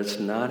know that it's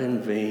not in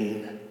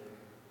vain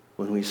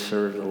when we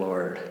serve the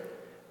Lord.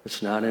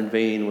 It's not in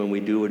vain when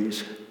we do what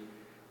he's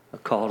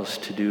called us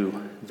to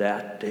do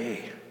that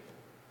day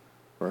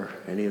or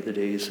any of the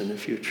days in the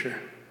future."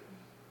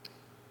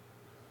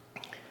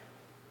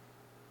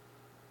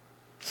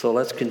 So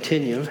let's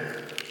continue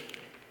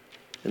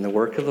in the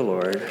work of the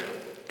Lord,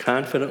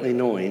 confidently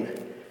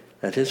knowing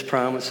that his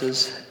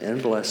promises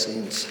and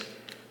blessings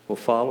will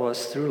follow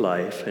us through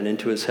life and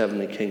into his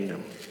heavenly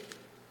kingdom.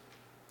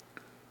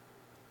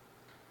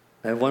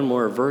 I have one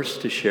more verse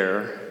to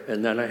share,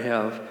 and then I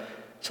have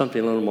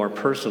something a little more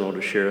personal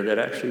to share that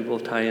actually will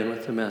tie in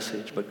with the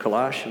message. But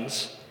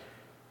Colossians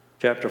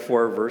chapter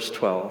 4, verse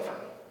 12.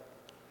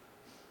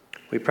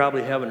 We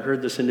probably haven't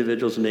heard this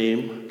individual's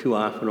name too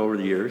often over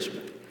the years,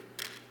 but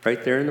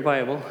right there in the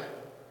Bible.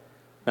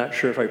 Not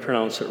sure if I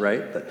pronounce it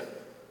right, but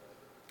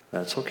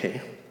that's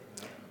okay.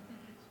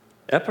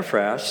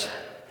 "Epaphras,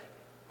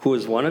 who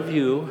is one of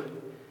you,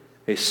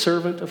 a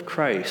servant of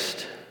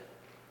Christ."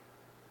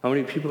 How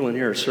many people in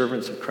here are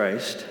servants of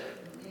Christ?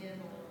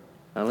 Amen.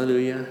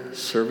 Hallelujah.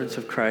 Servants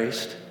of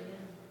Christ.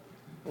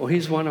 Well,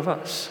 he's one of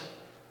us.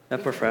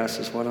 Epaphras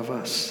is one of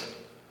us,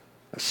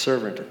 a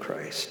servant of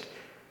Christ.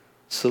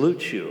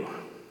 "Salute you,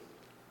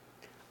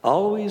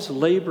 always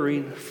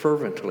laboring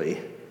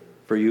fervently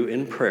for you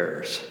in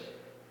prayers."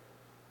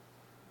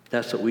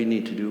 That's what we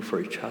need to do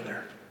for each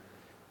other.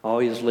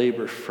 Always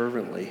labor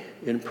fervently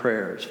in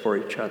prayers for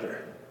each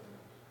other.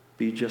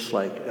 Be just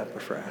like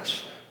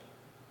Epaphras.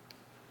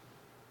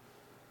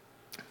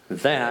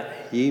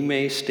 "That ye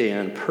may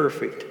stand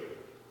perfect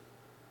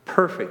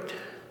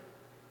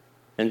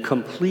and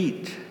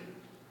complete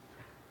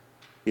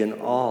in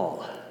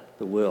all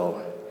the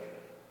will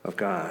of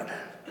God."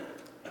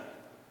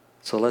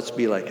 So let's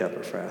be like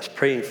Epaphras,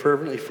 praying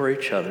fervently for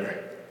each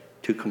other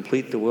to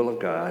complete the will of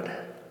God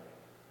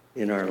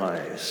in our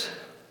lives.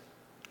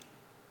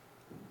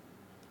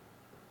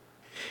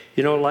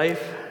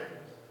 Life,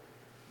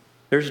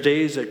 there's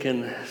days that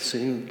can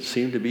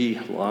seem to be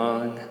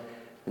long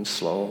and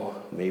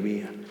slow.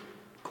 Maybe a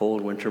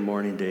cold winter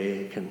morning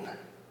day can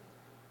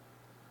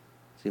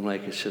seem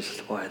like it's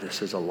just, boy,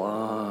 this is a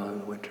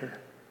long winter.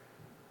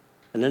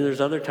 And then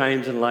there's other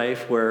times in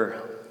life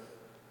where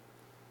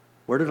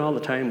did all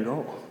the time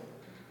go?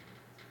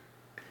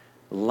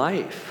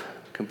 Life,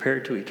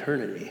 compared to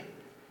eternity,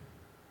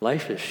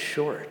 life is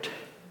short.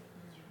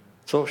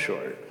 So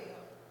short.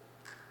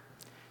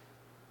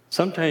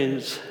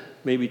 Sometimes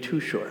maybe too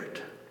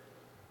short.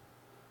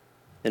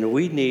 And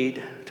we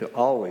need to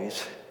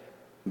always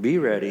be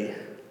ready,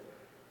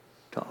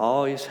 to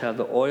always have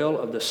the oil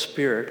of the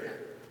Spirit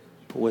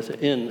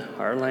within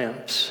our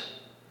lamps.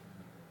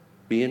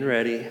 Being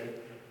ready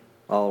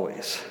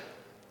always.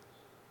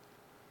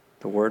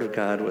 The Word of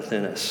God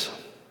within us.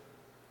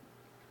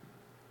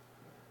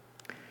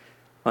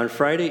 On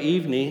Friday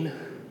evening,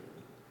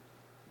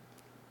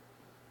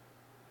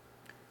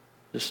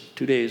 just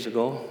 2 days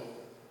ago,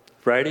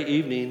 Friday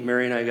evening,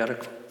 Mary and I got a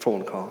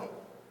phone call.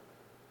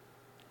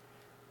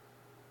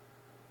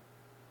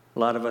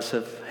 lot of us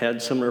have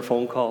had similar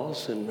phone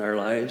calls in our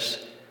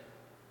lives.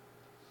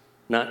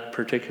 Not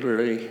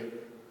particularly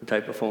the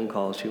type of phone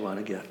calls you want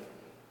to get.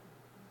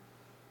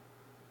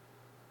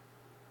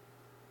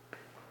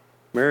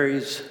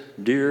 Mary's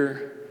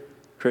dear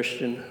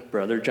Christian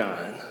brother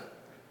John,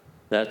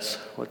 that's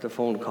what the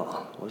phone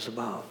call was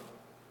about.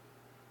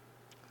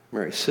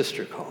 Mary's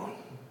sister called.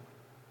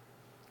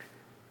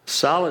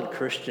 Solid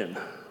Christian,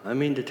 I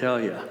mean to tell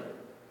you,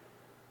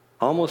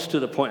 almost to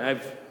the point,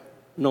 I've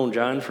known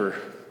John for,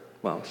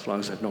 well, as long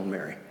as I've known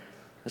Mary.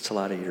 That's a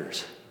lot of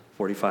years,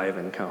 45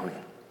 and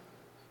counting.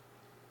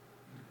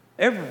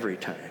 Every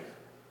time,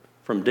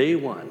 from day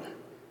one,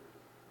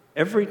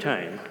 every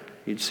time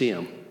you'd see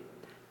him,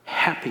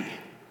 happy,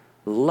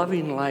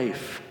 loving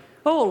life.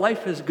 Oh,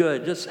 life is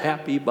good, just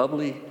happy,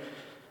 bubbly,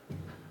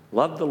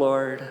 love the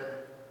Lord.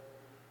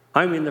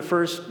 I mean, the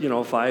first,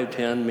 5,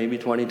 10, maybe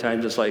 20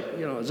 times, it's like,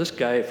 is this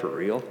guy for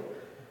real?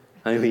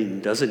 I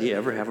mean, doesn't he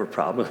ever have a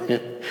problem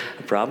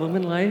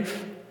in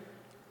life?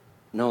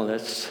 No,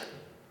 that's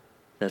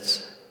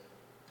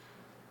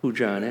who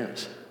John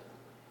is.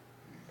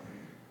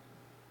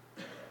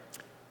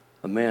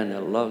 A man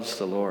that loves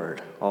the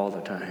Lord all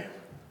the time.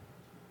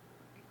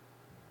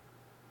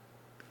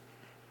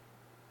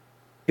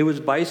 He was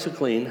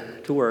bicycling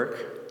to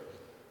work.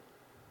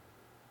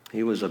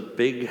 He was a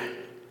big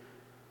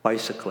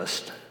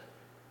bicyclist.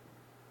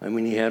 I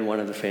mean, he had one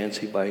of the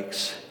fancy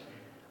bikes.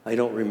 I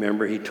don't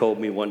remember. He told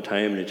me one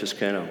time, and it just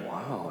kind of,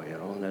 wow,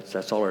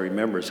 that's all I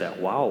remember is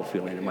that wow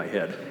feeling in my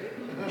head.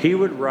 He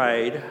would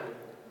ride.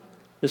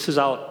 This is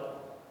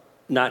out,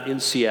 not in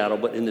Seattle,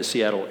 but in the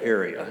Seattle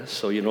area.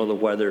 So the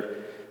weather,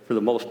 for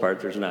the most part,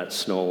 there's not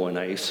snow and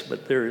ice,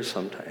 but there is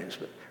sometimes.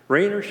 But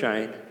rain or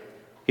shine,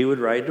 he would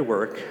ride to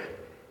work,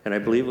 and I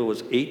believe it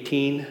was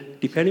 18,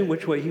 depending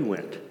which way he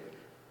went,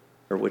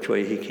 or which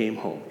way he came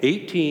home,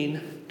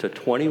 18 to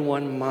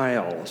 21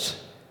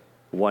 miles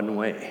one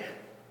way.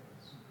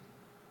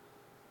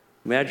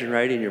 Imagine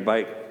riding your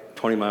bike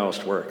 20 miles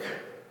to work,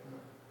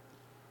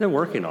 then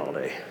working all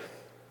day.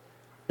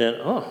 Then,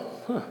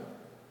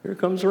 here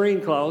comes the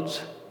rain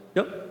clouds.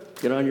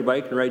 Yep, get on your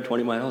bike and ride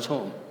 20 miles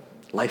home.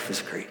 Life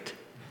is great.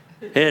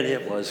 And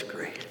it was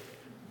great.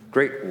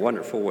 Great,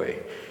 wonderful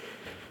way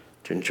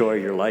to enjoy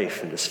your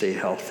life and to stay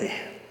healthy.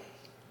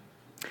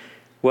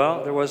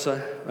 Well, there was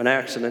an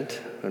accident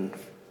on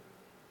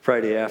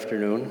Friday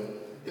afternoon.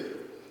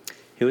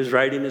 He was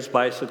riding his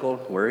bicycle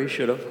where he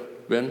should have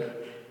been,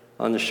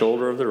 on the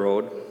shoulder of the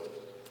road.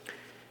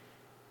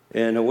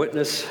 And a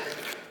witness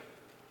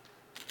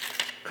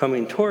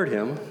coming toward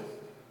him,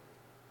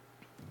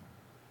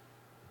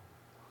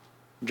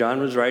 John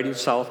was riding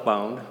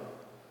southbound,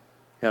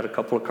 had a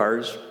couple of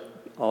cars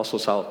also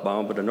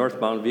southbound, but a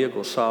northbound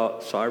vehicle saw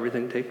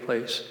everything take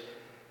place.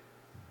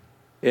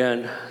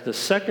 And the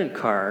second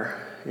car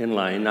in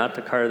line, not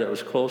the car that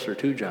was closer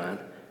to John,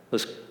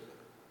 was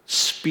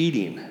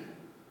speeding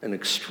an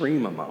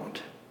extreme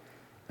amount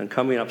and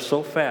coming up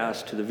so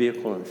fast to the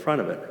vehicle in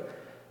front of it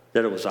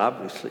that it was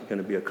obviously going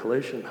to be a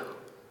collision.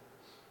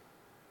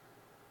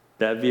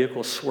 That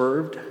vehicle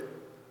swerved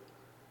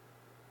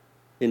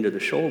into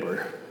the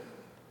shoulder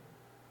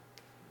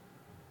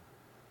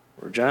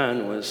where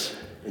John was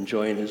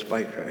enjoying his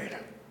bike ride.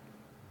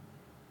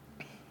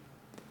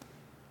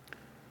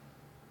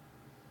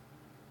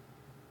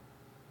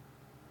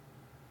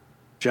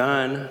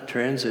 John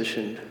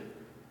transitioned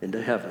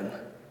into heaven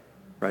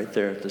right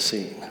there at the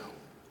scene.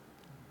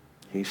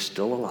 He's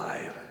still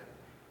alive.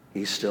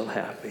 He's still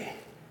happy.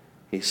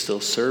 He's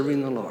still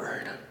serving the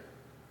Lord.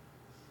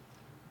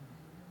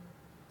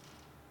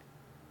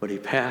 But he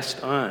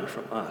passed on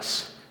from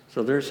us.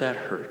 So there's that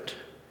hurt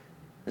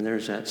and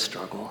there's that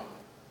struggle.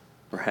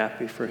 We're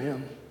happy for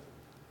him,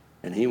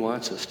 and he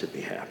wants us to be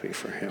happy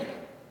for him.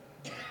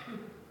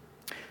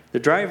 The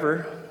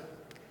driver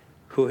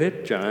who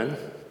hit John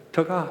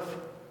took off.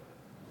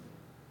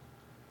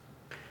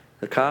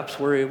 The cops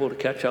were able to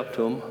catch up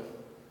to him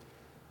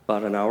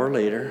about an hour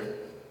later.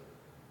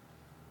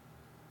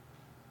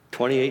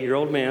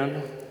 28-year-old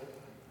man,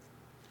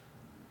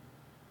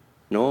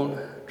 known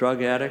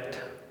drug addict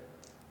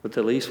with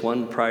at least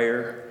one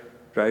prior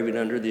driving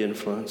under the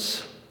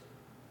influence.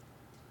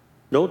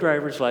 No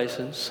driver's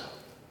license.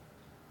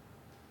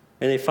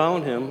 And they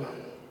found him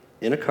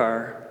in a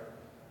car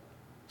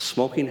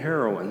smoking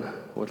heroin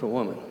with a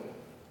woman.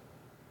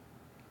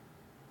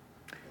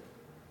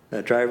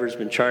 That driver's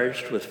been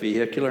charged with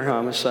vehicular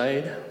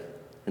homicide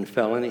and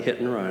felony hit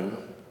and run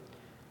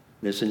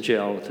and is in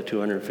jail with a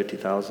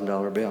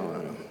 $250,000 bail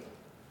on him,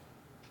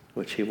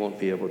 which he won't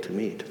be able to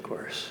meet, of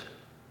course.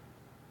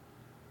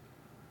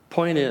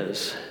 Point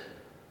is,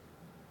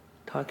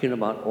 talking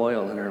about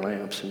oil in our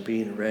lamps and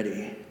being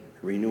ready,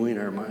 renewing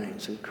our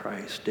minds in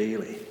Christ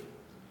daily.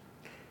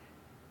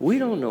 We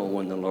don't know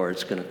when the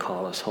Lord's going to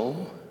call us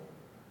home.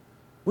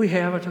 We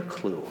haven't a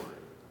clue.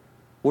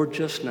 We're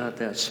just not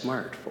that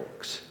smart,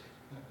 folks.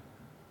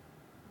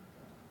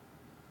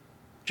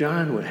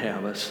 John would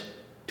have us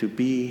to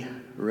be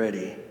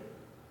ready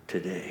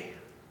today.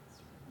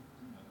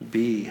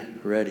 Be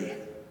ready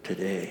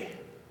today.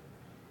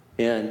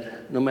 And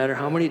no matter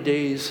how many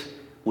days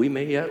we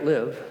may yet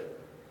live,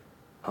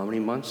 how many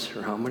months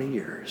or how many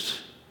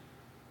years,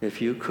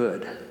 if you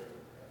could,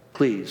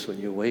 please, when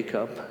you wake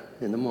up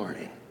in the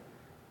morning,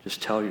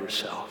 just tell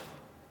yourself,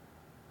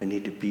 I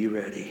need to be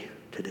ready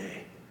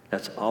today.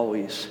 That's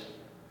always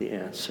the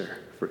answer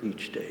for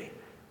each day.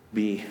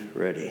 Be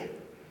ready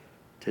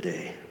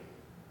today.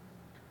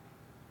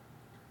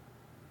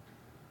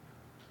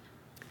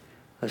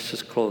 Let's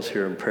just close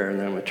here in prayer, and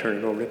then I'm going to turn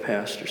it over to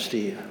Pastor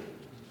Steve.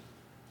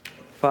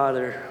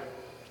 Father,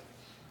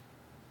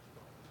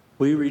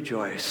 we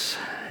rejoice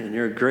in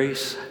your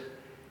grace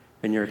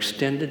and your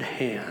extended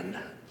hand,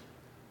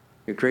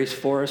 your grace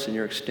for us and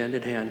your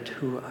extended hand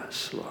to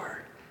us,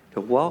 Lord,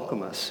 to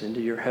welcome us into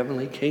your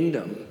heavenly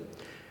kingdom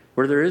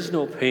where there is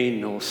no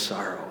pain, no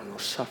sorrow, no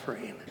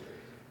suffering.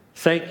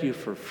 Thank you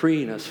for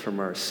freeing us from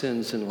our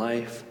sins in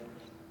life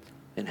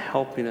and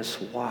helping us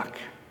walk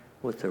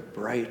with the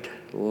bright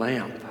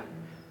lamp,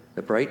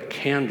 the bright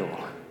candle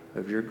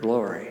of your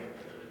glory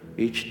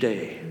each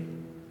day.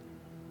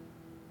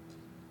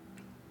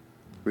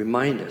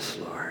 Remind us,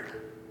 Lord,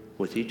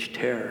 with each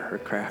tear or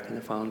crack in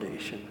the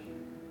foundation,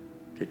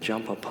 to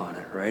jump upon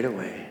it right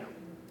away,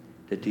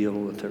 to deal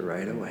with it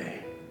right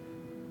away,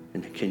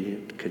 and to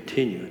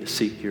continue to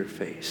seek your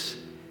face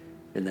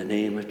in the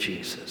name of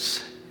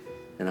Jesus.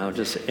 And I'll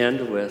just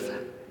end with,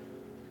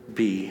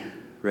 be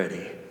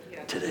ready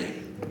today.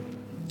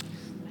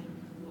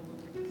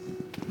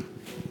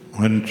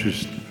 Why don't you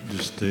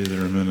just stay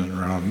there a minute,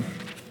 Rob?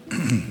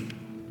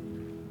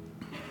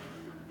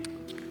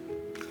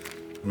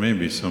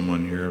 Maybe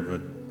someone here,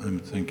 but I'm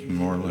thinking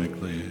more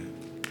likely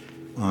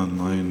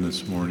online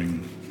this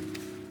morning,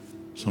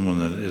 someone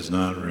that is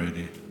not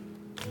ready.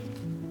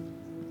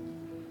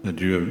 That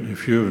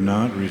if you have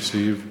not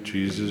received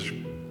Jesus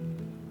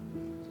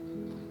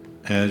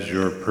as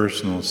your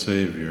personal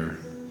Savior,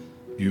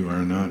 you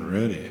are not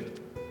ready.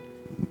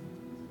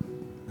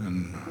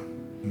 And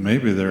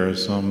maybe there are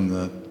some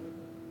that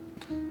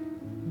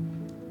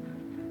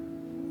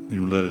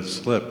you let it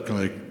slip,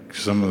 like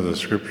some of the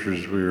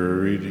scriptures we were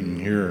reading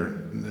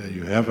here, that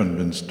you haven't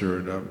been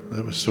stirred up.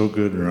 That was so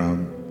good,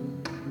 Rob.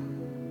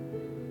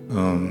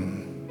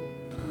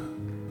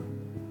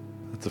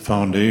 That the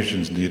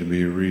foundations need to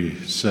be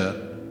reset,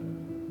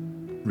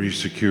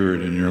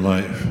 resecured in your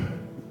life.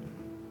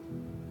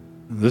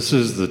 This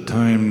is the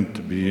time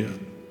to be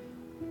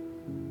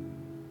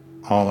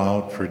all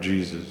out for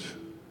Jesus.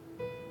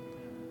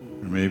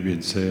 Or maybe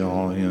you'd say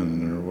all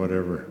in or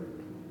whatever.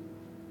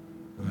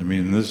 I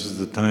mean, this is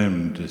the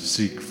time to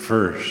seek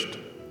first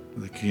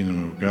the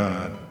kingdom of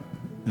God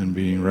and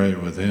being right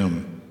with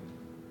Him.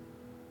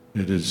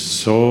 It is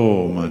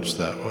so much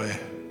that way,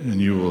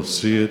 and you will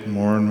see it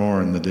more and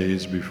more in the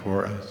days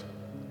before us,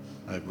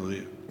 I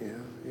believe. Yeah,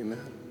 amen.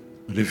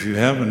 But if you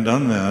haven't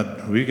done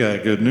that, we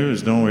got good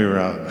news, don't we,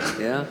 Rob?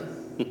 Yeah.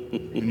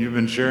 And you've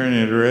been sharing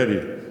it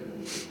already.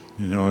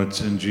 You know, it's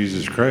in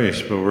Jesus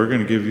Christ, but we're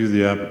going to give you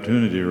the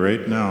opportunity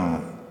right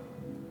now.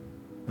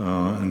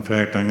 In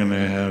fact, I'm going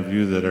to have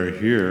you that are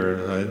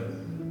here, I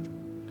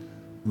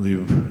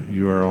believe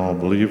you are all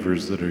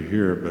believers that are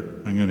here, but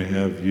I'm going to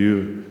have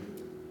you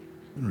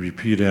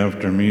repeat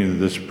after me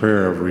this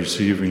prayer of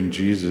receiving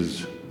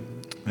Jesus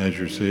as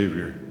your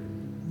Savior.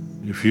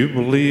 If you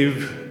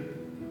believe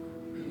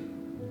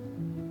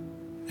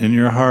in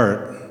your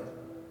heart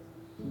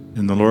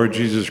in the Lord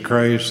Jesus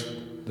Christ,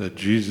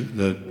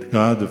 that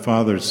God the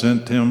Father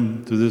sent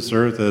Him to this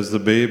earth as the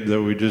babe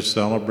that we just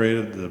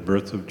celebrated, the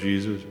birth of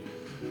Jesus,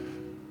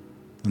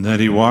 and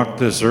that He walked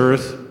this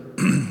earth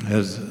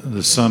as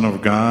the Son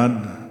of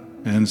God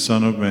and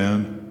Son of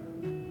Man,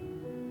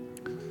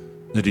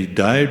 that He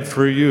died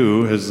for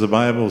you, as the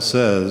Bible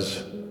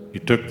says. He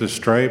took the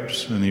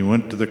stripes and He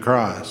went to the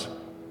cross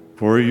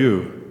for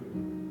you.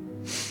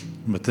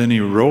 But then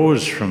He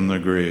rose from the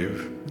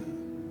grave.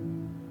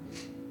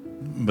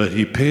 But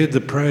He paid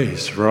the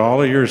price for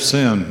all of your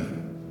sin.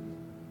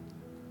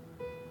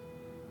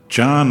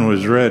 John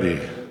was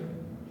ready.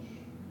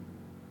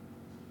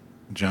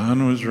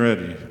 John was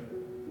ready.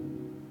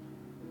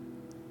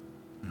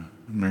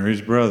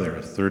 Mary's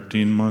brother,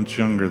 13 months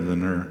younger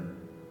than her,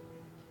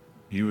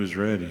 he was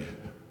ready.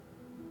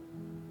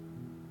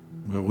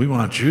 But we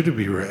want you to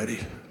be ready.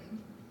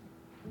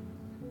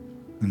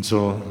 And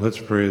so let's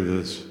pray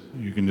this.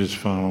 You can just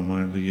follow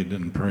my lead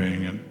in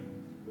praying it.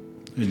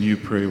 And you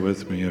pray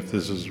with me if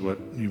this is what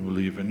you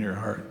believe in your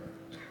heart.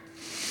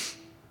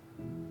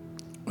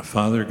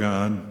 Father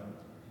God,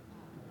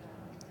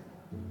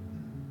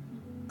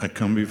 I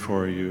come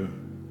before you.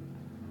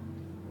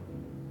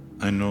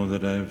 I know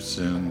that I have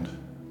sinned.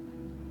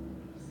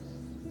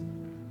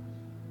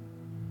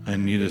 I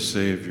need a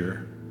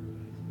Savior.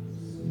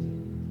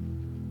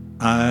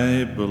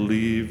 I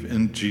believe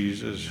in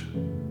Jesus.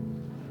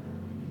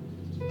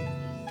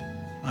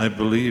 I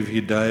believe He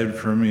died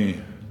for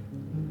me.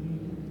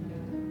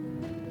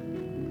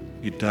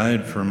 He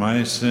died for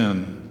my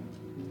sin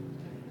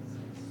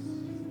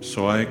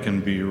so I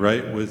can be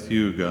right with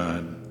you,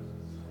 God.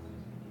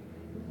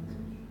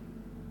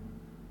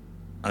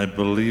 I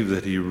believe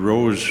that He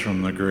rose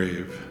from the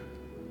grave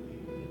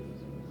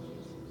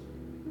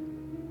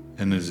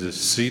and is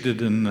seated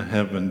in the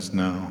heavens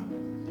now.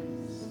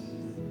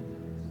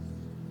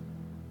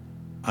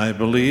 I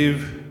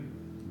believe,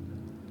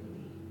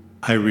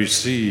 I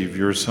receive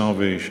your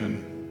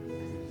salvation.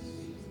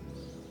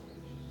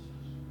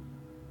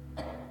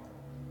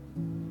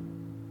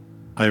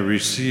 I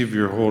receive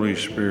your Holy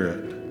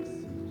Spirit,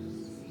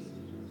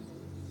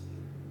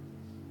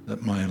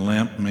 that my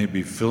lamp may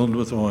be filled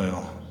with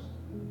oil.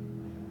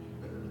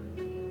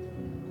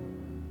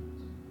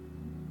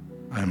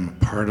 I'm a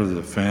part of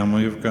the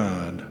family of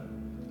God.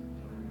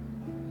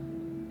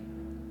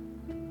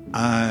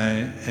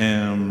 I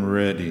am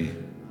ready.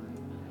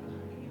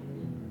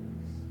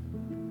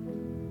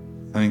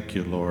 Thank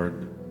you,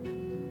 Lord.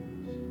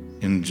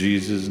 In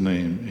Jesus'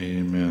 name,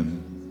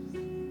 amen.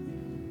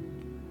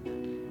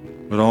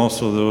 But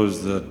also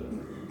those that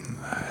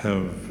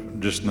have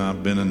just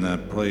not been in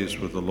that place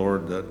with the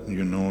Lord that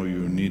you know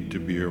you need to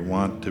be or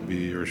want to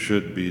be or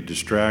should be.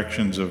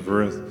 Distractions of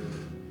earth,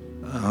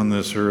 on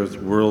this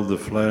earth, world, the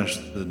flesh,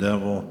 the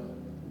devil,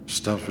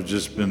 stuff has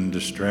just been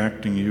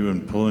distracting you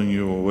and pulling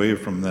you away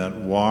from that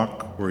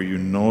walk where you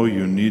know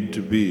you need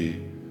to be,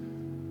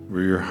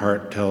 where your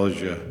heart tells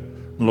you,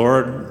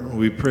 Lord,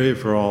 we pray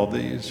for all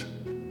these.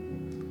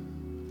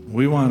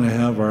 We want to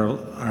have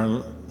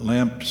our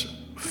lamps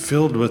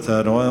filled with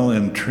that oil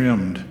and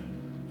trimmed.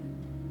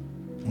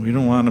 We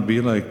don't want to be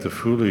like the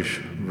foolish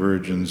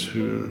virgins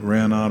who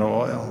ran out of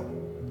oil.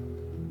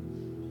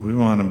 We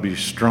want to be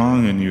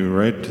strong in you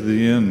right to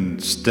the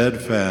end,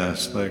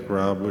 steadfast, like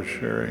Rob was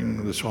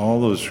sharing, all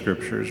those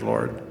scriptures,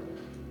 Lord.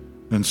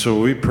 And so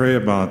we pray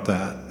about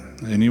that.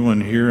 Anyone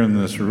here in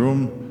this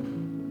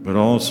room, but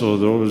also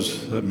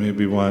those that may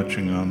be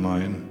watching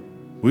online,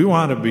 we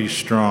want to be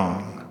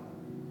strong.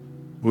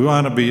 We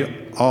want to be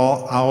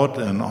all out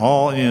and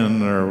all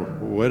in, or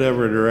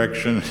whatever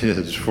direction it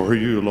is for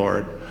you,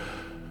 Lord,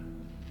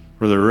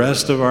 for the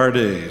rest of our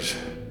days.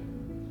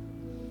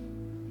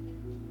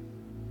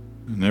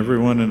 And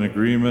everyone in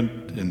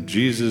agreement in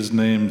Jesus'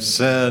 name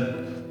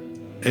said,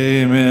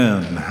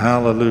 amen.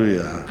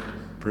 Hallelujah.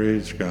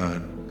 Praise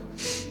God.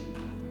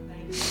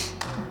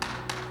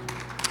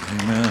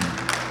 Amen.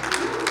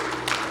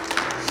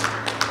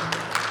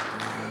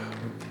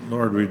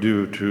 Lord, we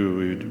do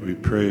too. We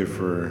pray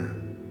for,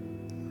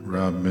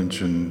 Rob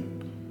mentioned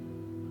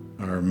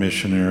our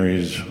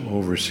missionaries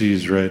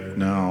overseas right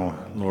now.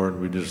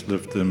 Lord, we just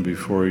lift them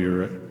before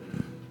you.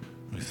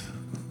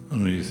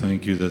 We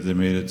thank you that they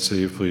made it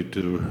safely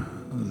to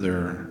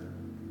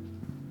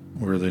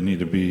where they need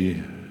to be,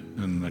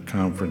 and the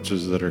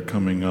conferences that are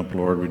coming up,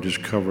 Lord. We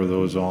just cover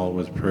those all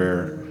with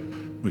prayer.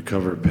 We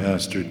cover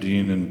Pastor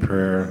Dean in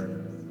prayer,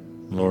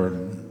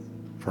 Lord,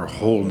 for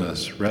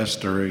wholeness,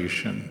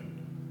 restoration.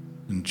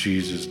 In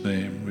Jesus'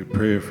 name, we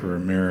pray for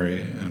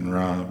Mary and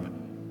Rob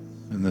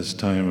in this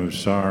time of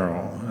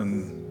sorrow,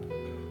 and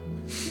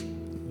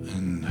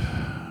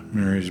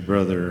Mary's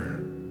brother.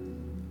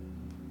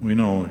 We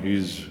know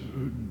he's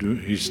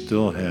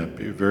still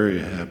happy, very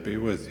happy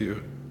with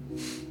you,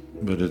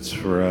 but it's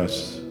for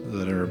us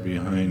that are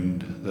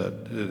behind that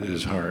it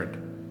is hard.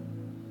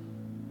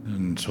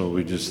 And so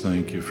we just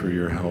thank you for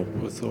your help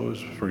with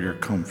those, for your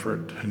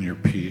comfort and your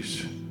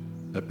peace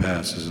that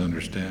passes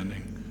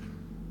understanding.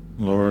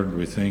 Lord,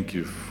 we thank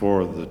you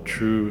for the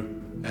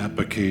true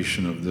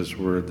application of this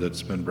word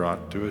that's been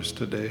brought to us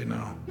today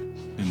now.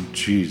 In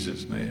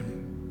Jesus'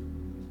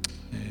 name,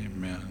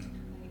 amen.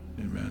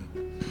 Amen.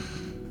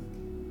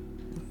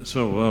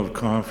 So we'll have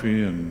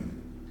coffee and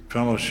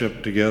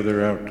fellowship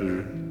together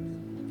after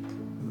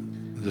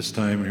this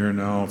time here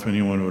now. If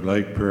anyone would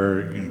like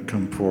prayer, you can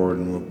come forward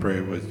and we'll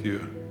pray with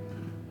you.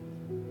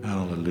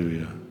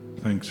 Hallelujah.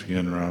 Thanks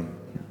again, Rob.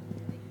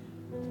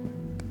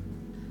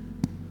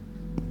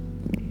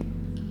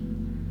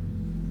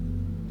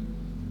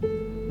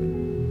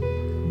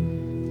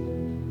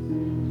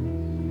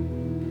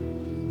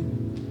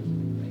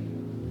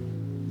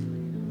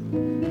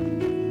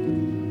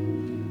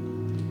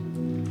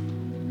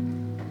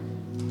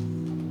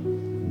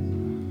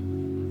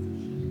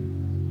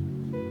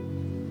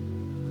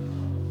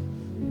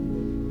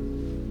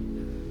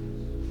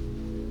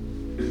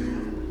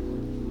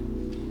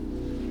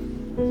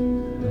 Thank you.